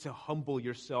 you need to humble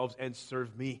yourselves and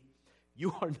serve me.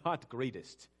 You are not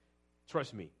greatest.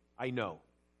 Trust me, I know.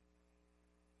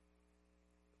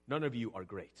 None of you are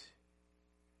great.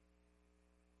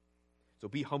 So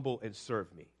be humble and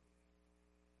serve me.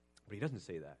 But he doesn't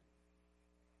say that.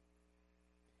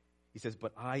 He says,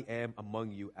 but I am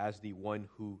among you as the one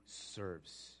who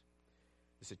serves.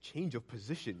 There's a change of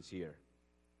positions here.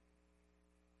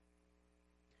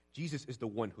 Jesus is the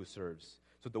one who serves.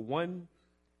 So the one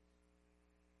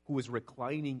who is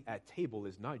reclining at table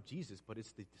is not Jesus, but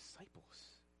it's the disciples.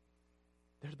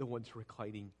 They're the ones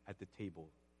reclining at the table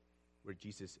where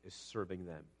Jesus is serving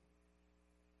them.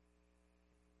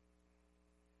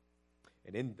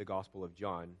 And in the Gospel of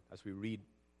John, as we read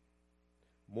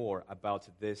more about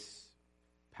this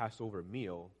Passover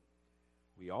meal,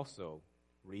 we also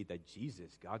read that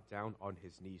Jesus got down on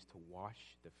his knees to wash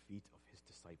the feet of his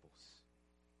disciples.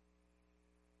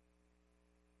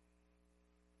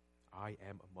 I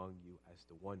am among you as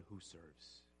the one who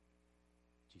serves,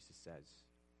 Jesus says.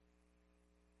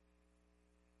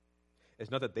 It's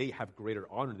not that they have greater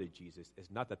honor than Jesus. It's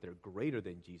not that they're greater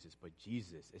than Jesus, but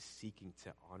Jesus is seeking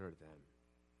to honor them.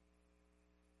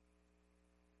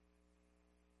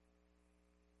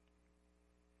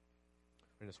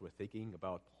 And as we're thinking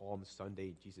about Palm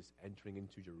Sunday, Jesus entering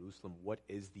into Jerusalem, what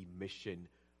is the mission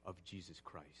of Jesus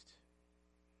Christ?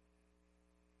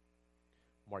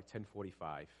 Mark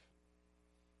 10:45. If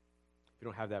you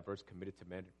don't have that verse committed to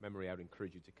memory, I would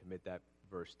encourage you to commit that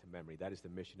verse to memory. That is the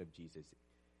mission of Jesus.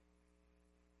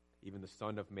 Even the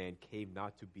Son of Man came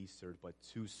not to be served, but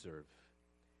to serve,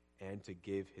 and to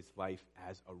give his life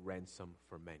as a ransom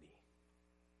for many.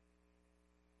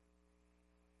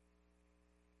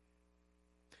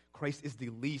 Christ is the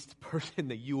least person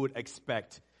that you would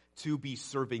expect to be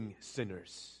serving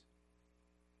sinners.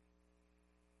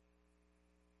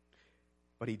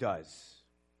 But he does.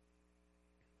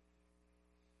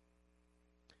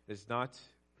 It's not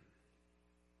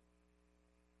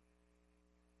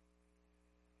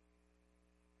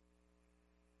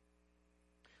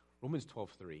Romans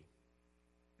 12:3.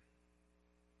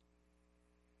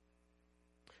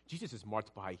 Jesus is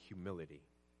marked by humility.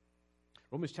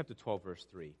 Romans chapter 12, verse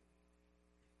 3. I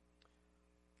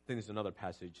think there's another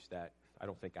passage that I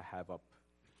don't think I have up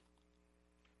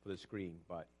for the screen,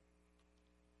 but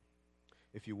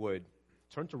if you would,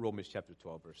 turn to Romans chapter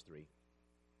 12, verse 3.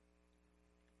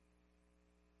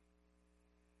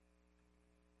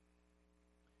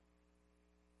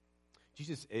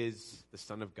 Jesus is the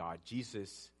Son of God.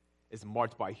 Jesus is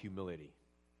marked by humility.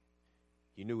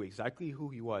 He knew exactly who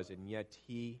he was, and yet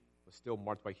he was still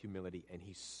marked by humility, and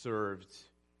he served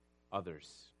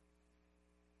others.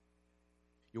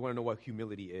 You want to know what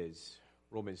humility is?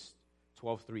 Romans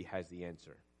 12:3 has the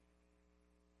answer.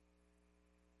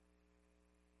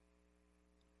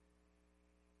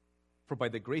 For by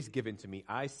the grace given to me,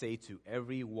 I say to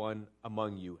every one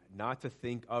among you, not to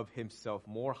think of himself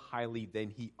more highly than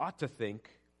he ought to think,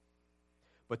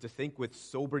 but to think with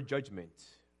sober judgment,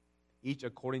 each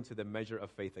according to the measure of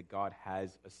faith that God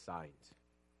has assigned.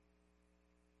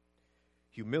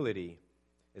 Humility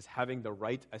is having the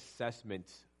right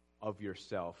assessment of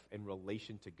yourself in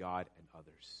relation to God and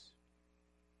others.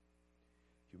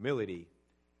 Humility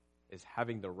is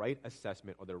having the right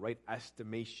assessment or the right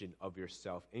estimation of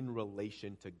yourself in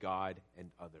relation to God and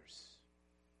others.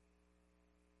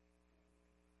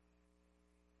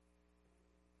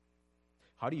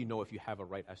 How do you know if you have a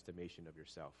right estimation of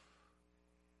yourself?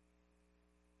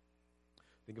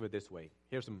 Think of it this way.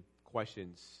 Here's some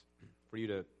questions for you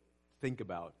to think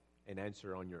about and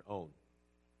answer on your own.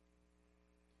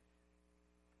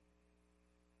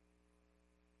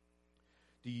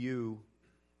 Do you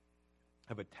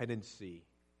have a tendency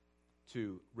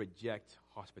to reject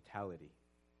hospitality?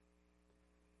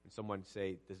 When someone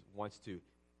wants to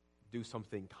do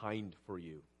something kind for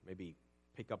you, maybe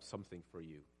pick up something for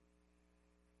you,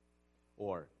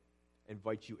 or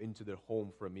invite you into their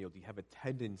home for a meal, do you have a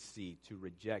tendency to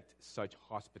reject such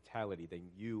hospitality? Then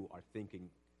you are thinking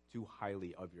too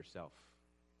highly of yourself.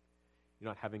 You're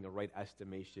not having a right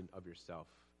estimation of yourself.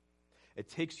 It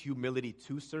takes humility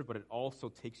to serve, but it also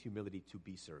takes humility to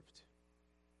be served.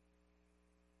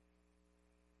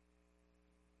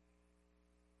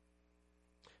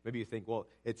 Maybe you think, well,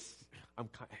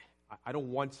 I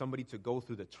don't want somebody to go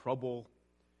through the trouble.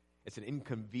 It's an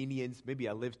inconvenience. Maybe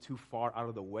I live too far out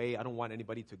of the way. I don't want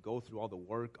anybody to go through all the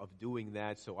work of doing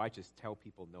that, so I just tell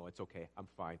people, no, it's okay. I'm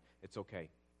fine. It's okay.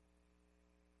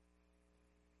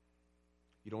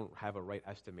 You don't have a right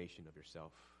estimation of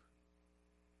yourself.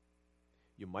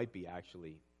 You might be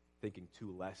actually thinking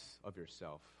too less of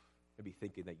yourself. Maybe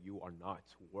thinking that you are not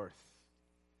worth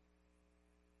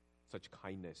such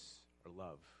kindness or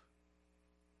love.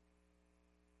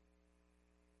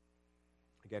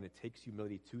 Again, it takes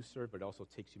humility to serve, but it also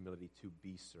takes humility to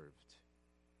be served.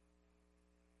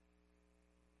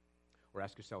 Or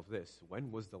ask yourself this: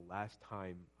 when was the last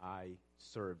time I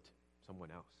served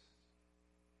someone else?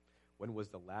 When was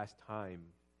the last time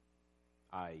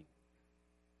I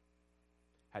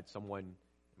had someone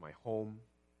in my home?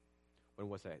 When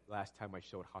was the last time I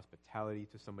showed hospitality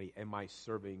to somebody? Am I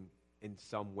serving in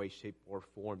some way, shape, or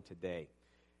form today?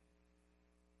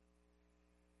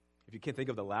 If you can't think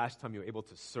of the last time you were able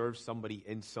to serve somebody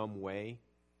in some way,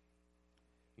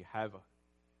 you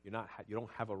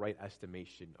don't have a right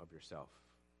estimation of yourself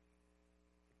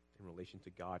in relation to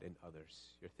God and others.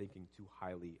 You're thinking too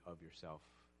highly of yourself.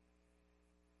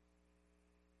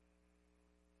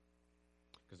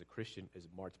 Because a Christian is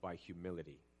marked by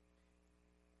humility.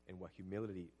 And what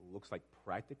humility looks like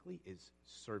practically is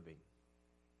serving.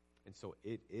 And so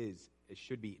it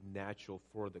should be natural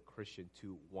for the Christian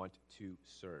to want to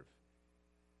serve.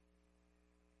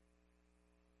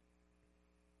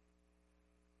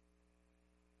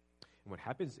 And what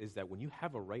happens is that when you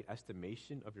have a right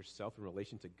estimation of yourself in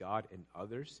relation to God and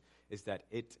others, is that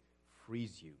it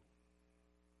frees you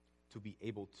to be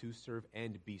able to serve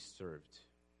and be served.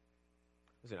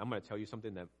 Listen, I'm going to tell you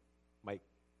something that might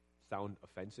sound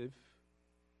offensive,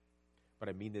 but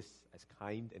I mean this as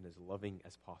kind and as loving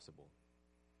as possible.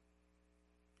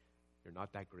 You're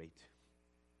not that great.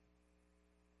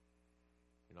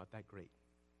 You're not that great.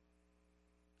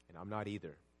 And I'm not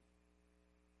either.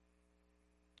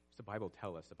 What's the Bible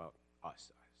tell us about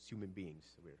us as human beings?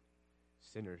 We're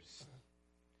sinners,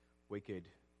 wicked,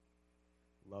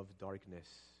 love darkness,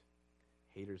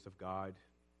 haters of God,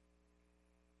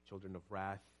 children of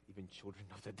wrath, even children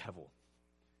of the devil.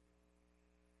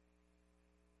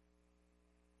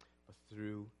 But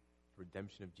through the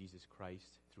redemption of Jesus Christ,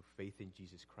 through faith in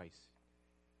Jesus Christ,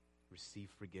 you receive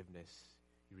forgiveness,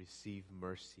 you receive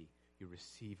mercy, you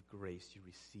receive grace, you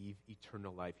receive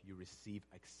eternal life, you receive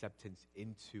acceptance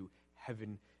into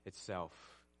heaven itself.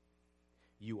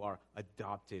 You are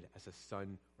adopted as a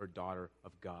son or daughter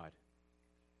of God.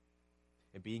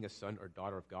 And being a son or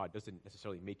daughter of God doesn't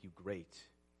necessarily make you great.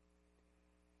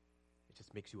 It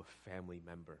just makes you a family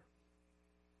member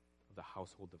of the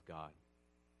household of God.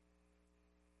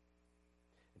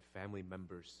 And family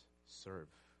members serve.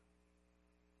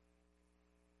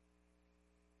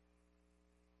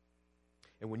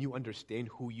 And when you understand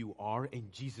who you are in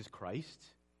Jesus Christ,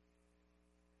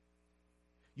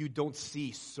 you don't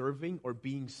see serving or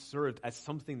being served as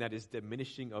something that is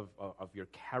diminishing of your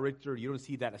character. You don't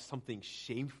see that as something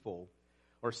shameful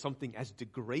or something as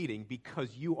degrading, because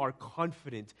you are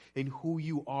confident in who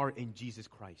you are in Jesus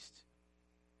Christ.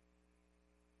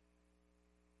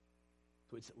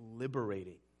 So it's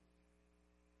liberating.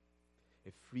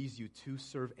 It frees you to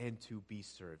serve and to be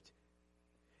served.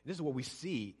 And this is what we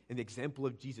see in the example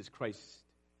of Jesus Christ.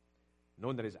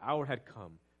 Knowing that his hour had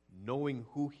come, knowing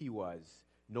who he was,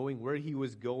 knowing where he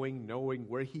was going, knowing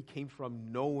where he came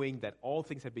from, knowing that all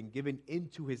things had been given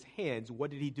into his hands, what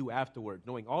did he do afterward?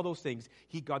 Knowing all those things,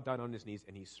 he got down on his knees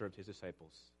and he served his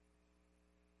disciples.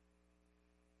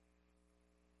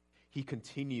 He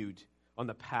continued on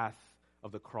the path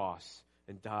of the cross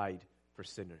and died for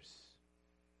sinners.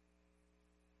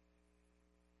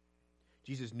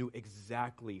 Jesus knew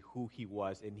exactly who he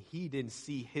was, and he didn't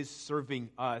see his serving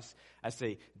us as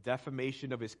a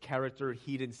defamation of his character.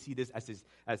 He didn't see this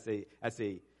as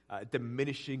a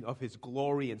diminishing of his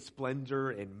glory and splendor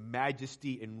and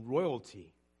majesty and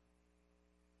royalty.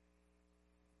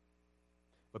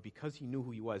 But because he knew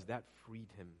who he was, that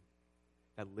freed him,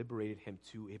 that liberated him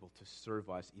to able to serve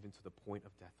us even to the point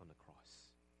of death on the cross.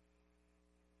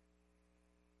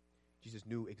 Jesus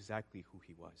knew exactly who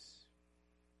he was.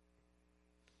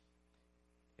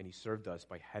 And he served us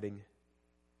by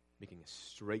making a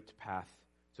straight path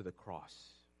to the cross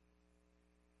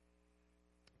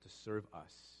to serve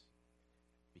us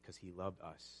because he loved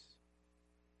us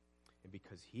and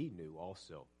because he knew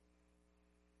also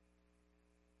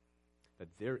that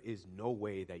there is no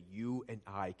way that you and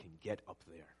I can get up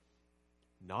there,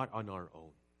 not on our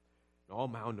own, no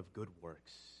amount of good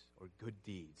works or good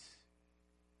deeds,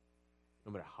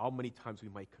 no matter how many times we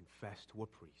might confess to a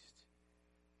priest.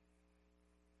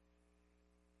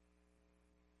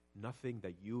 Nothing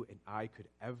that you and I could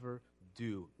ever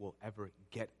do will ever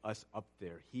get us up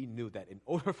there. He knew that in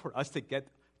order for us to get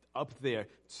up there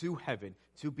to heaven,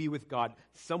 to be with God,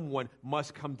 someone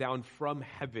must come down from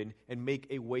heaven and make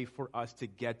a way for us to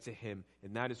get to him.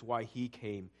 And that is why he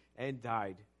came and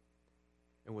died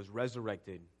and was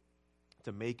resurrected,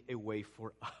 to make a way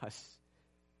for us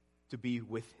to be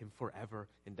with him forever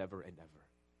and ever and ever.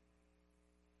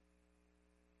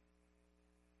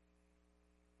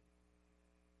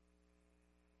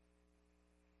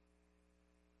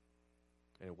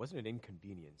 And it wasn't an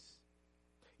inconvenience.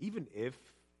 Even if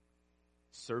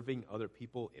serving other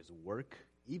people is work,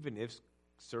 even if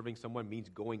serving someone means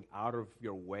going out of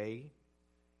your way,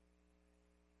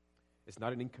 it's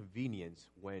not an inconvenience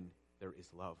when there is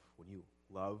love. When you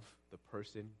love the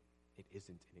person, it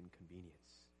isn't an inconvenience.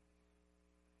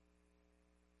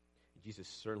 Jesus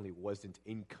certainly wasn't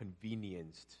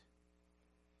inconvenienced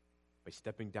by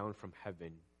stepping down from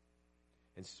heaven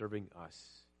and serving us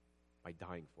by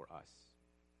dying for us.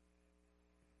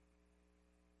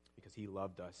 Because he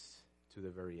loved us to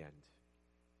the very end.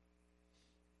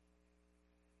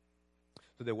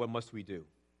 So then what must we do?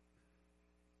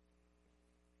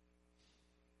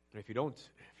 And if you're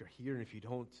here and if you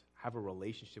don't have a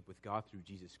relationship with God through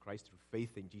Jesus Christ, through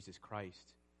faith in Jesus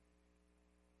Christ,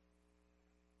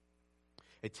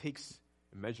 it takes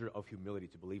a measure of humility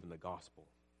to believe in the gospel.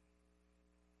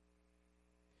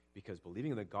 Because believing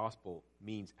in the gospel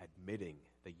means admitting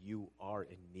that you are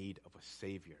in need of a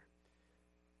Savior,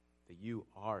 that you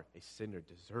are a sinner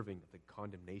deserving of the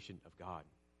condemnation of God.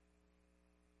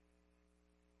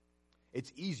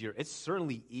 It's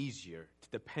certainly easier to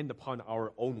depend upon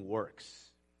our own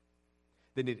works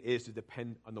than it is to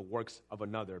depend on the works of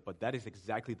another. But that is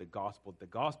exactly the gospel. The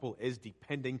gospel is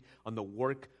depending on the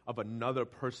work of another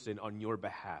person on your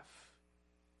behalf.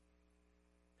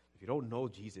 If you don't know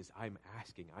Jesus, I'm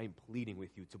pleading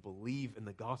with you to believe in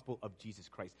the gospel of Jesus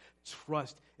Christ.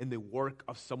 Trust in the work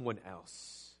of someone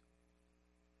else,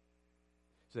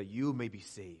 so that you may be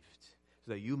saved,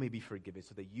 so that you may be forgiven,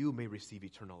 so that you may receive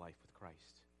eternal life with Christ.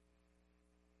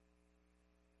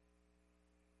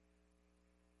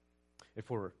 And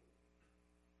for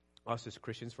us as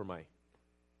Christians, for my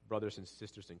brothers and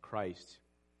sisters in Christ,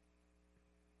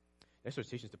 the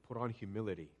exhortation is to put on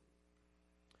humility.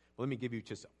 But let me give you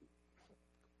just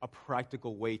a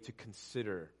practical way to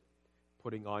consider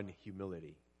putting on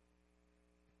humility.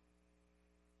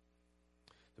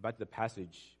 So back to the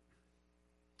passage.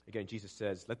 Again, Jesus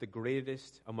says, "Let the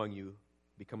greatest among you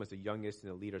become as the youngest, and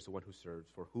the leader as the one who serves.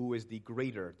 For who is the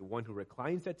greater, the one who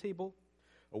reclines at table,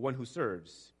 or one who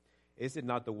serves? Is it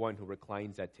not the one who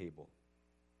reclines at table?"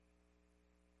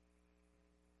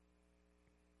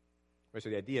 Right, so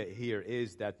the idea here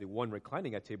is that the one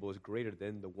reclining at table is greater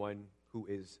than the one who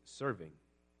is serving.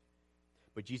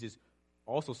 But Jesus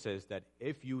also says that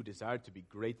if you desire to be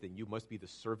great, then you must be the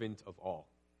servant of all.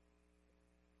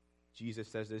 Jesus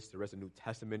says this, the rest of the New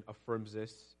Testament affirms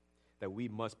this, that we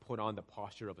must put on the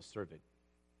posture of a servant.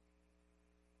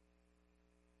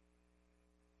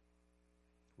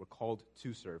 We're called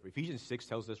to serve. Ephesians 6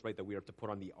 tells us, right, that we are to put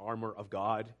on the armor of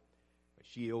God, a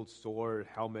shield, sword,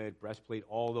 helmet, breastplate,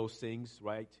 all those things,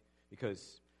 right?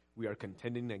 Because we are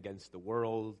contending against the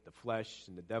world, the flesh,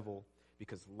 and the devil,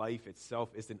 because life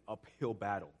itself is an uphill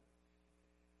battle.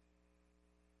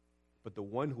 But the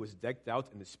one who is decked out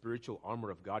in the spiritual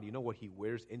armor of God, you know what he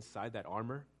wears inside that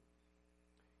armor?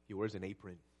 He wears an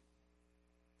apron.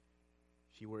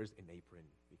 She wears an apron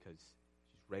because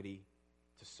she's ready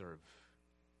to serve.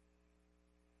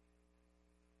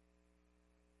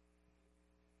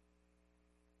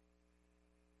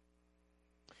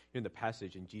 In the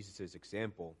passage, in Jesus'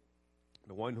 example,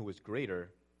 the one who is greater,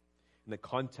 in the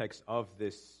context of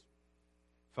this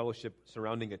fellowship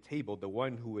surrounding a table, the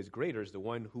one who is greater is the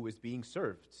one who is being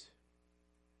served.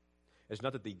 It's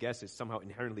not that the guest is somehow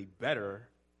inherently better,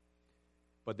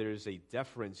 but there is a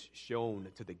deference shown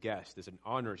to the guest. There's an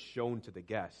honor shown to the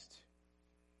guest.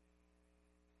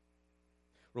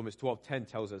 Romans 12:10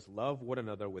 tells us, love one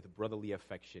another with brotherly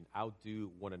affection.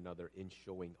 Outdo one another in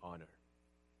showing honor.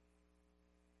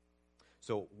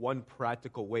 So one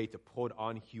practical way to put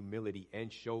on humility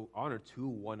and show honor to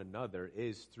one another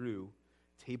is through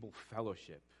table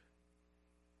fellowship.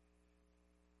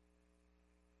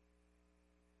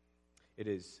 It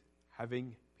is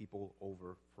having people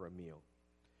over for a meal.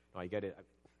 Now, I get it.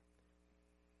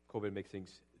 COVID makes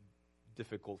things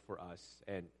difficult for us.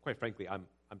 And quite frankly, I'm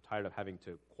tired of having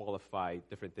to qualify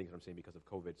different things I'm saying because of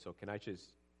COVID. So can I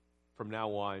just, from now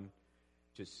on,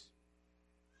 just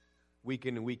week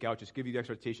in and week out, just give you the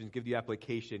exhortations, give the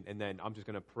application, and then I'm just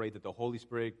going to pray that the Holy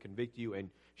Spirit convict you and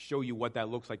show you what that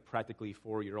looks like practically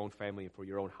for your own family and for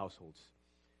your own households.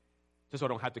 Just so I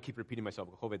don't have to keep repeating myself,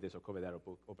 COVID this or COVID that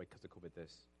or because of COVID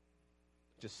this.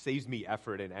 It just saves me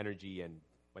effort and energy and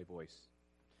my voice.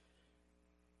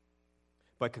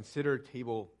 But consider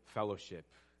table fellowship.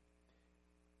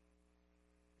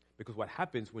 Because what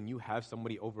happens when you have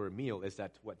somebody over a meal is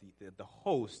that what the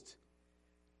host,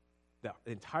 the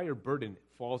entire burden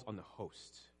falls on the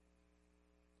host.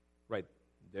 Right?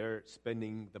 They're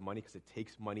spending the money because it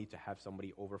takes money to have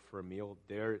somebody over for a meal.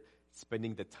 They're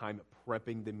spending the time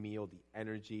prepping the meal, the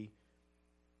energy.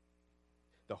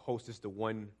 The host is the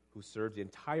one who serves the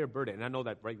entire burden. And I know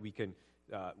that, right, we can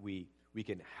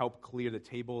help clear the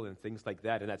table and things like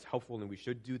that, and that's helpful, and we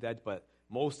should do that, but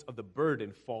most of the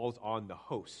burden falls on the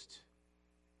host.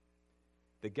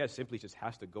 The guest simply just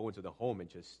has to go into the home and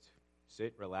just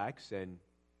sit, relax, and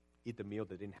eat the meal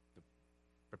they didn't have to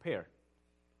prepare.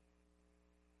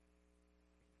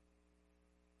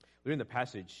 During the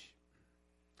passage,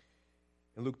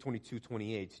 in Luke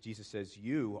 22:28, Jesus says,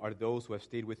 you are those who have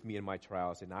stayed with me in my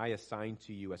trials, and I assign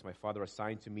to you, as my Father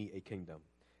assigned to me, a kingdom,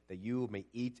 that you may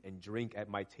eat and drink at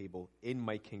my table in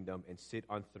my kingdom and sit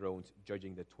on thrones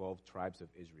judging the 12 tribes of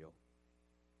Israel.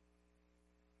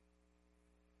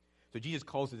 So Jesus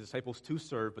calls the disciples to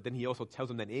serve, but then he also tells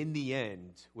them that in the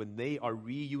end, when they are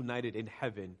reunited in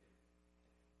heaven,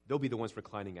 they'll be the ones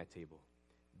reclining at table.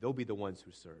 They'll be the ones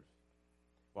who serve.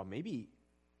 Well, maybe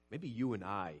you and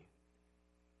I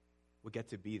will get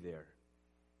to be there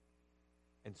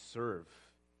and serve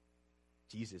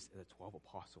Jesus and the 12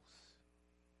 apostles.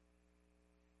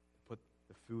 Put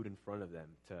the food in front of them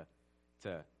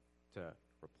to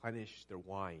replenish their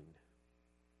wine.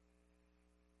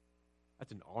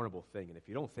 That's an honorable thing. And if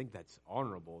you don't think that's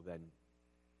honorable, then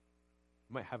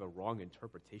you might have a wrong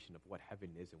interpretation of what heaven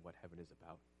is and what heaven is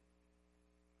about.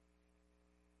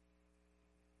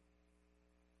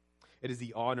 It is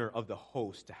the honor of the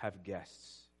host to have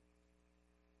guests.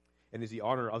 And it is the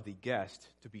honor of the guest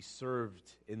to be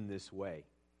served in this way.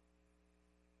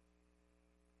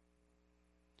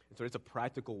 And so it's a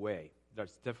practical way.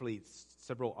 There's definitely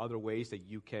several other ways that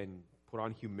you can put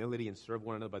on humility and serve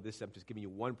one another, but this I'm just giving you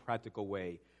one practical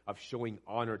way of showing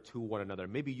honor to one another.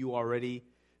 Maybe you already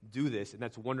do this, and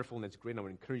that's wonderful and that's great, and I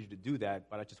would encourage you to do that,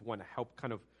 but I just want to help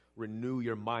kind of renew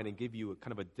your mind and give you a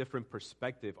kind of a different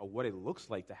perspective of what it looks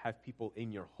like to have people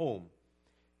in your home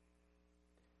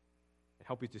and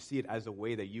help you to see it as a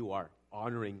way that you are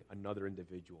honoring another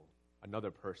individual,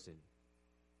 another person.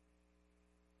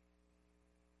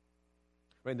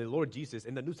 Right, and the Lord Jesus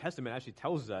in the New Testament actually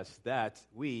tells us that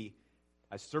we,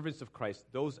 as servants of Christ,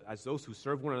 those who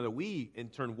serve one another, we in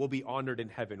turn will be honored in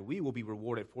heaven. We will be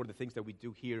rewarded for the things that we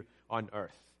do here on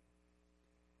earth.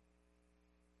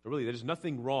 So really, there's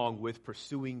nothing wrong with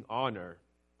pursuing honor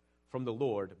from the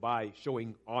Lord by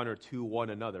showing honor to one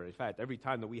another. In fact, every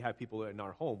time that we have people in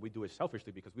our home, we do it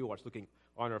selfishly because we are looking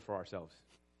honor for ourselves.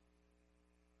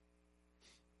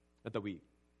 Not that we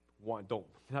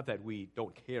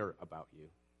don't care about you.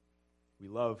 We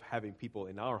love having people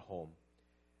in our home,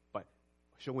 but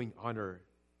showing honor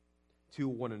to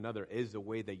one another is a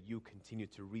way that you continue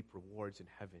to reap rewards in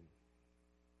heaven.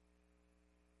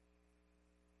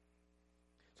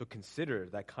 So consider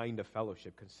that kind of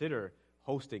fellowship. Consider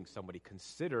hosting somebody.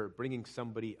 Consider bringing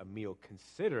somebody a meal.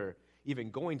 Consider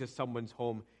even going to someone's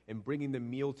home and bringing the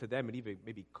meal to them and even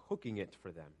maybe cooking it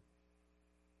for them.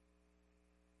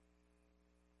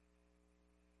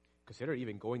 Consider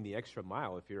even going the extra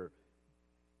mile if you're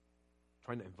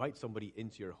trying to invite somebody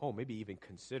into your home. Maybe even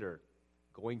consider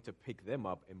going to pick them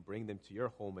up and bring them to your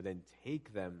home and then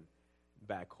take them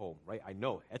back home, right? I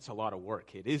know it's a lot of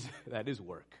work. That is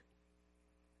work.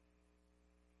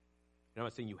 And I'm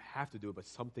not saying you have to do it, but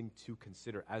something to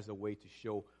consider as a way to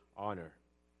show honor.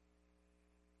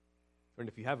 And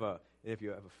if you have a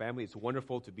family, it's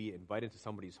wonderful to be invited to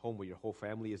somebody's home where your whole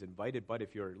family is invited. But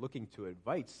if you're looking to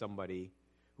invite somebody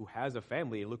who has a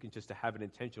family and looking just to have an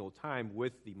intentional time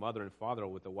with the mother and father or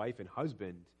with the wife and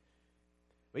husband,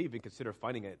 may even consider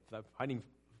finding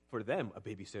for them a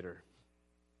babysitter.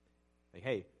 Like,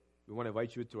 hey, we want to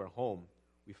invite you into our home.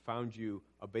 We found you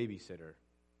a babysitter.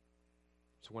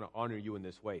 Just want to honor you in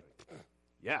this way.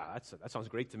 Yeah, that sounds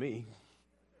great to me.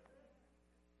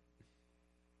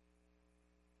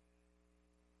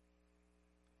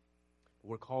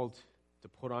 We're called to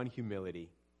put on humility,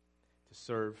 to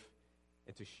serve,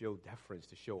 and to show deference,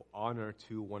 to show honor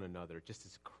to one another, just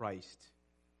as Christ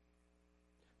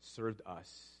served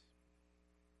us.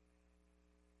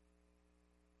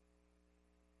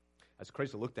 As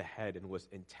Christ looked ahead and was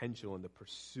intentional in the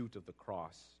pursuit of the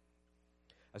cross,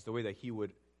 as the way that he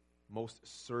would most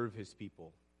serve his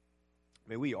people,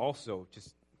 may we also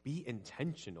just be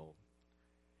intentional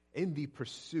in the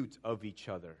pursuit of each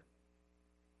other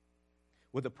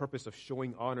with the purpose of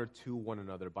showing honor to one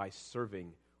another by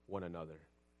serving one another.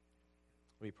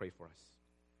 Let me pray for us.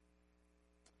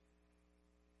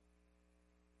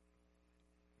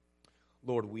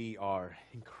 Lord, we are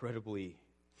incredibly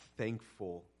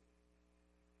thankful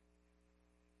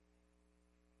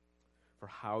for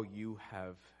how you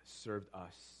have served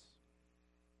us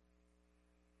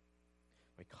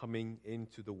by coming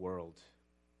into the world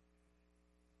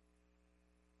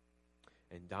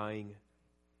and dying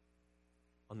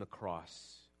on the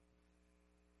cross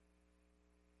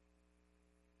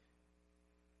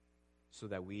so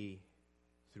that we,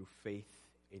 through faith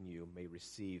in you, may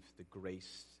receive the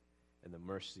grace and the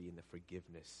mercy and the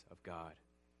forgiveness of God.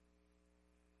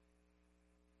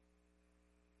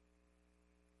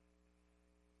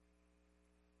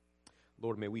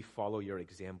 Lord, may we follow your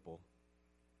example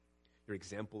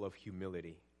of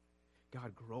humility.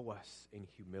 God, grow us in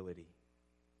humility.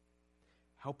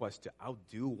 Help us to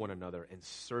outdo one another in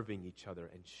serving each other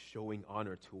and showing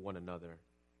honor to one another.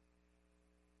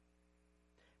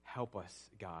 Help us,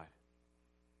 God.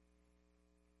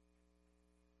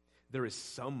 There is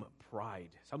some pride,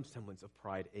 some semblance of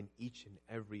pride in each and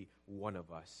every one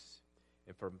of us.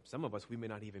 And for some of us, we may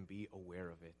not even be aware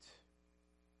of it.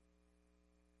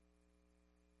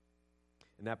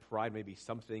 And that pride may be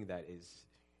something that is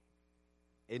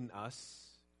in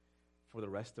us for the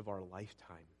rest of our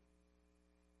lifetime,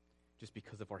 just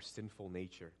because of our sinful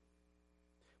nature.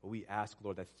 But we ask,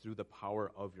 Lord, that through the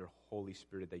power of your Holy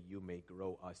Spirit, that you may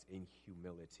grow us in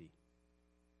humility,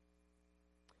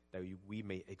 that we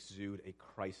may exude a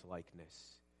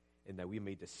Christ-likeness, and that we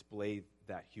may display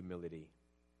that humility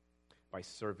by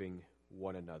serving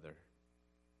one another.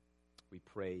 We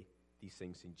pray these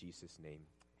things in Jesus' name.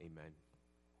 Amen.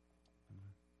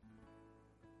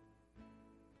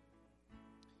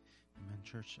 Amen,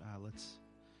 church. Let's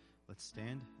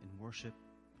stand and worship,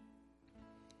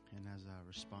 and as a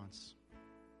response,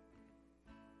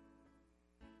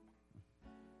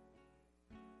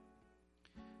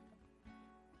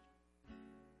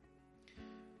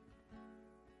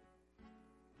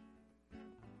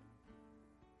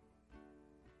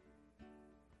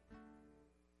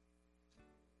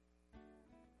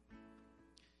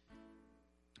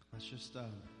 let's just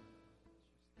let's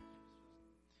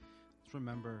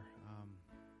remember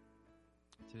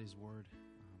today's word,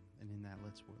 and in that,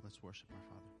 let's worship our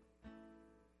Father.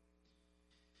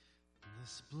 The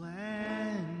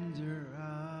splendor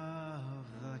of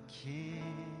the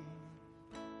King,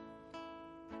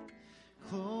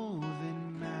 clothed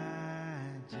in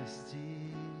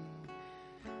majesty,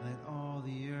 let all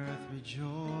the earth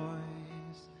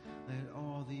rejoice. Let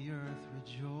all the earth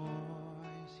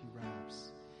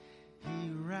rejoice. He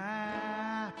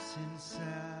wraps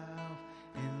himself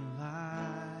in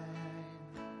light,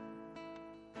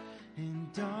 in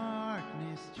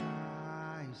darkness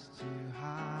tries to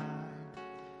hide,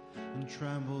 and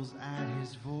trembles at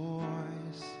his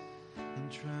voice,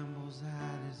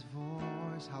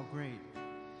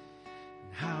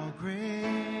 How great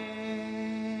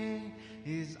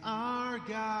is our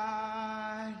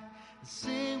God.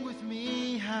 Sing with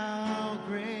me, how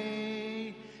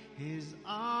great is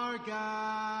our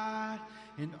God,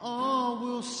 and all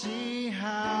will see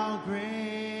how great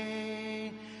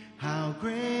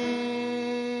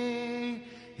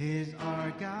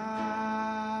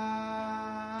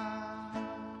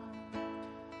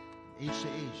age to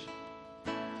age.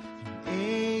 From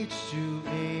age to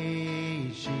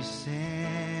age He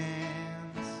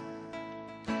stands,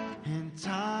 and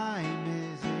time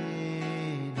is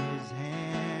in His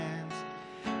hands.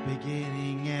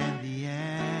 Beginning and the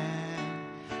end,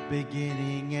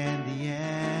 beginning and the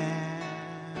end.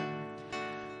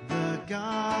 The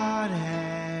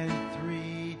Godhead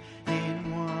three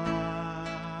in one.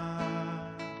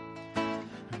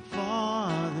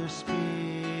 Father,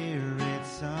 Spirit,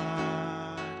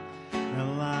 Son, the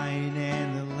Lion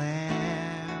and the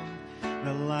Lamb,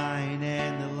 the Lion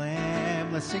and the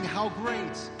Lamb. Let's sing how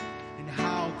great and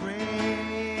how great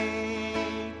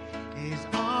is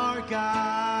our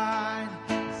God.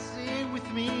 Sing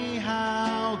with me,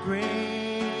 how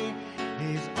great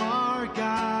is our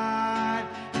God,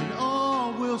 and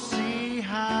all will see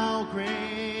how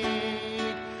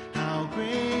great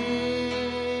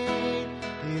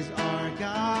is our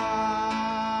God.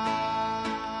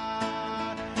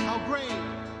 How great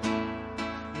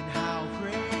and how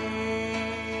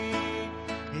great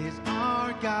is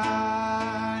our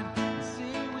God.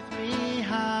 Sing with me,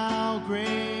 how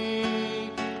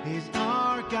great is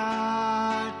our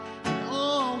God, and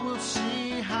all will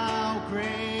see how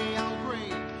great, how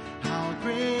great, how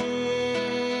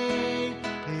great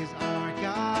is our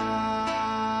God.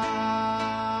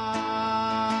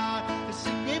 Let's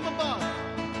sing name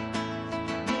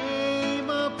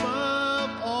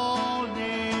above all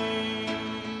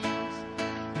names.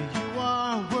 You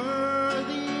are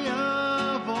worthy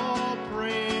of all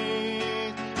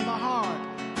praise.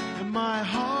 My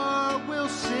heart will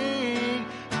sing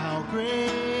how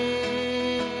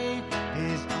great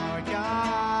is our God.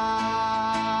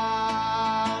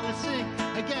 Let's sing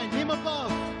again, name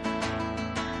above.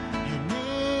 Your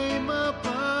name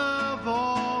above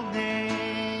all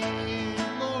names.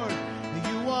 Lord,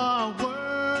 you are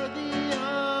worthy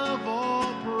of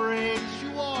all praise.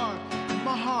 You are in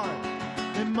my heart,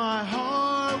 and my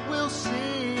heart will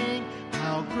sing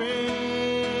how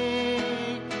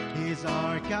great is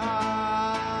our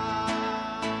God.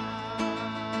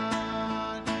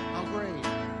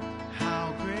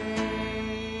 How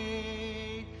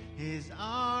great is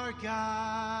our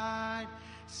God.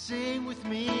 Sing with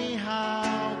me,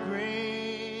 how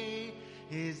great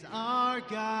is our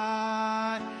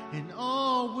God, and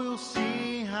all will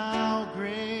see how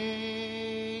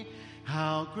great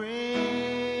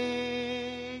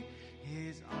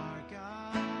is our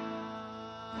God.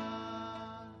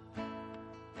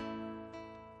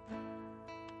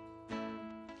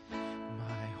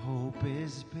 My hope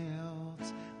is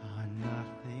built on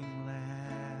nothing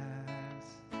less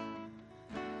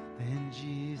than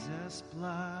Jesus'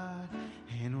 blood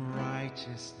and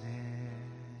righteousness.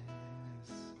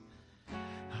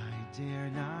 I dare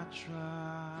not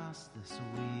trust the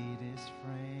sweetest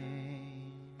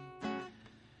frame,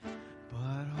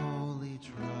 but wholly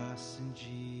trust in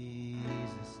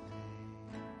Jesus' name.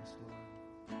 Yes, Lord.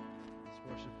 Let's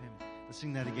worship Him. Let's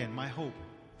sing that again. My hope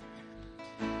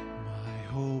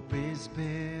is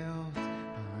built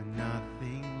on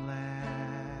nothing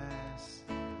less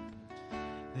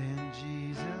than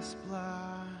Jesus'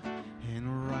 blood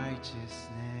and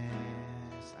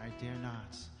righteousness. I dare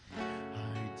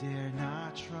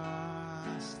not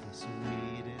trust the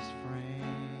sweetest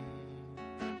frame,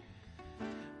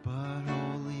 but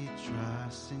wholly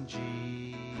trust in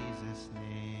Jesus'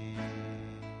 name.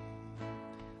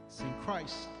 Sing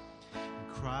Christ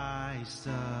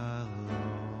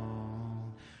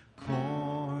alone,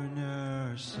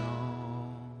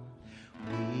 cornerstone,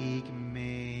 weak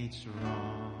made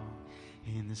strong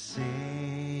in the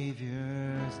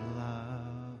Savior's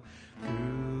love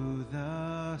through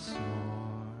the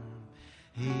storm.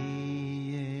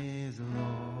 He is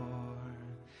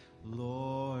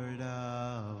Lord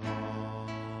of all.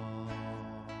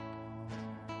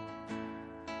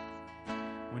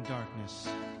 When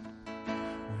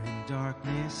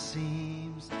darkness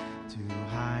seems to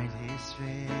hide His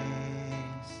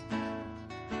face,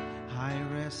 I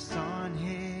rest on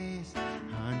His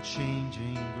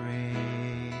unchanging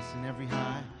grace. In every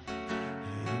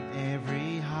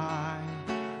high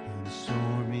and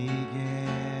stormy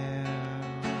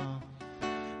gale,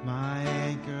 my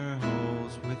anchor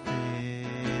holds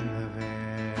within the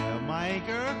veil. My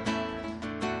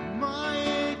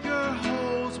anchor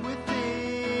holds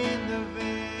within the veil.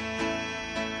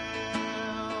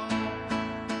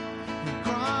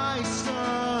 Christ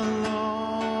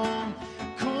alone,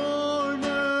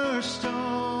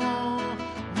 cornerstone,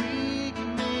 weak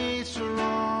made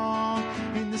strong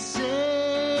in the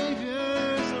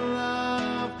Savior's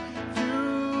love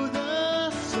through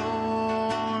the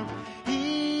storm.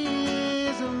 He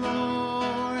is alone.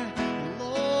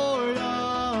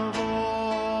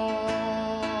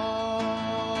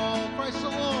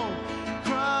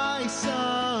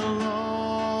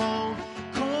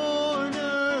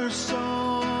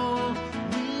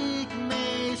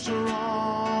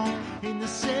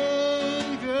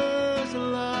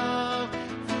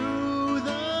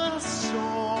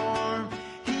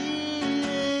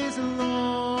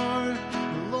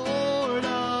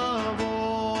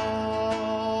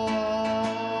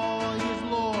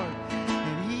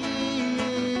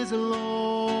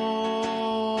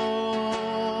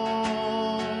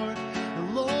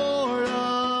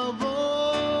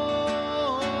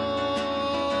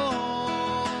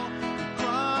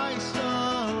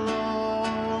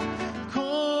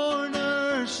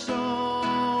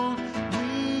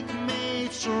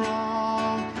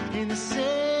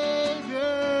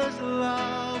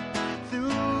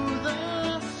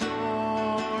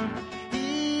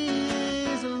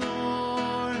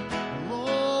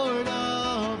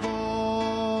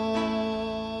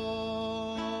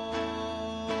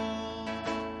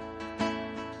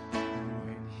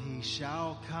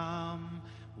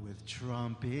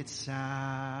 trumpet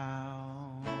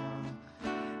sound.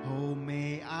 Oh,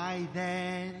 may I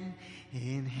then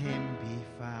in him be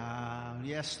found.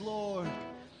 Yes, Lord.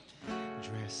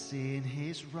 Dressed in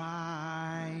his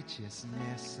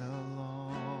righteousness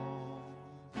alone,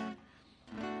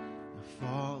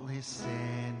 faultless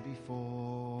and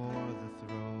before the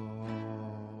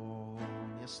throne.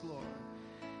 Yes, Lord.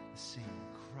 Sing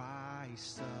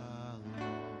Christ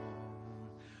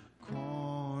alone,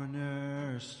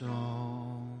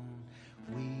 cornerstone,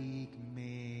 weak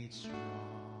made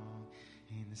strong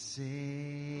in the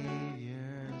Savior's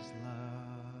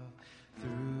love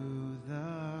through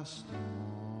the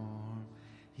storm.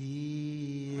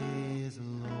 He is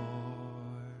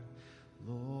Lord,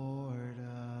 Lord of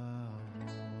all.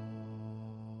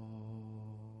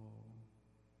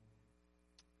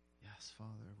 Yes,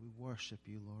 Father, we worship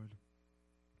you, Lord.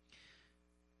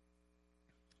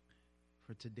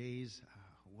 For today's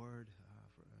word,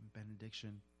 for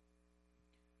benediction,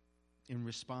 in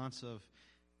response of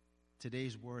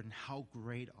today's word and how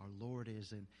great our Lord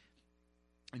is, and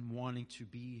wanting to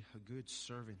be a good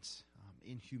servant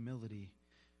in humility.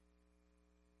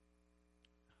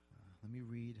 Let me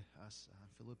read us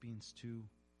Philippians 2. It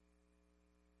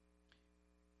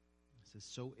says,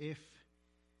 so if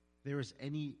there is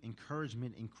any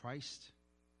encouragement in Christ,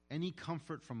 any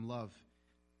comfort from love,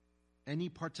 any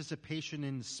participation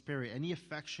in the Spirit, any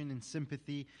affection and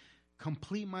sympathy,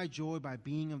 complete my joy by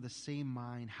being of the same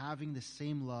mind, having the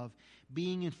same love,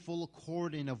 being in full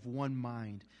accord and of one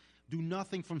mind. Do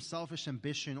nothing from selfish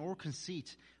ambition or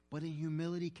conceit, but in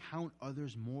humility count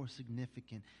others more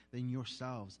significant than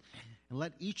yourselves. And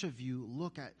let each of you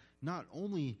look at not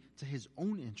only to his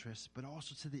own interests, but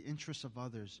also to the interests of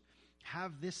others.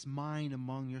 Have this mind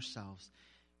among yourselves,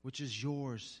 which is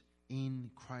yours in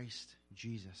Christ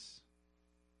Jesus.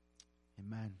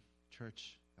 Amen.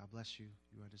 Church, God bless you.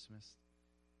 You are dismissed.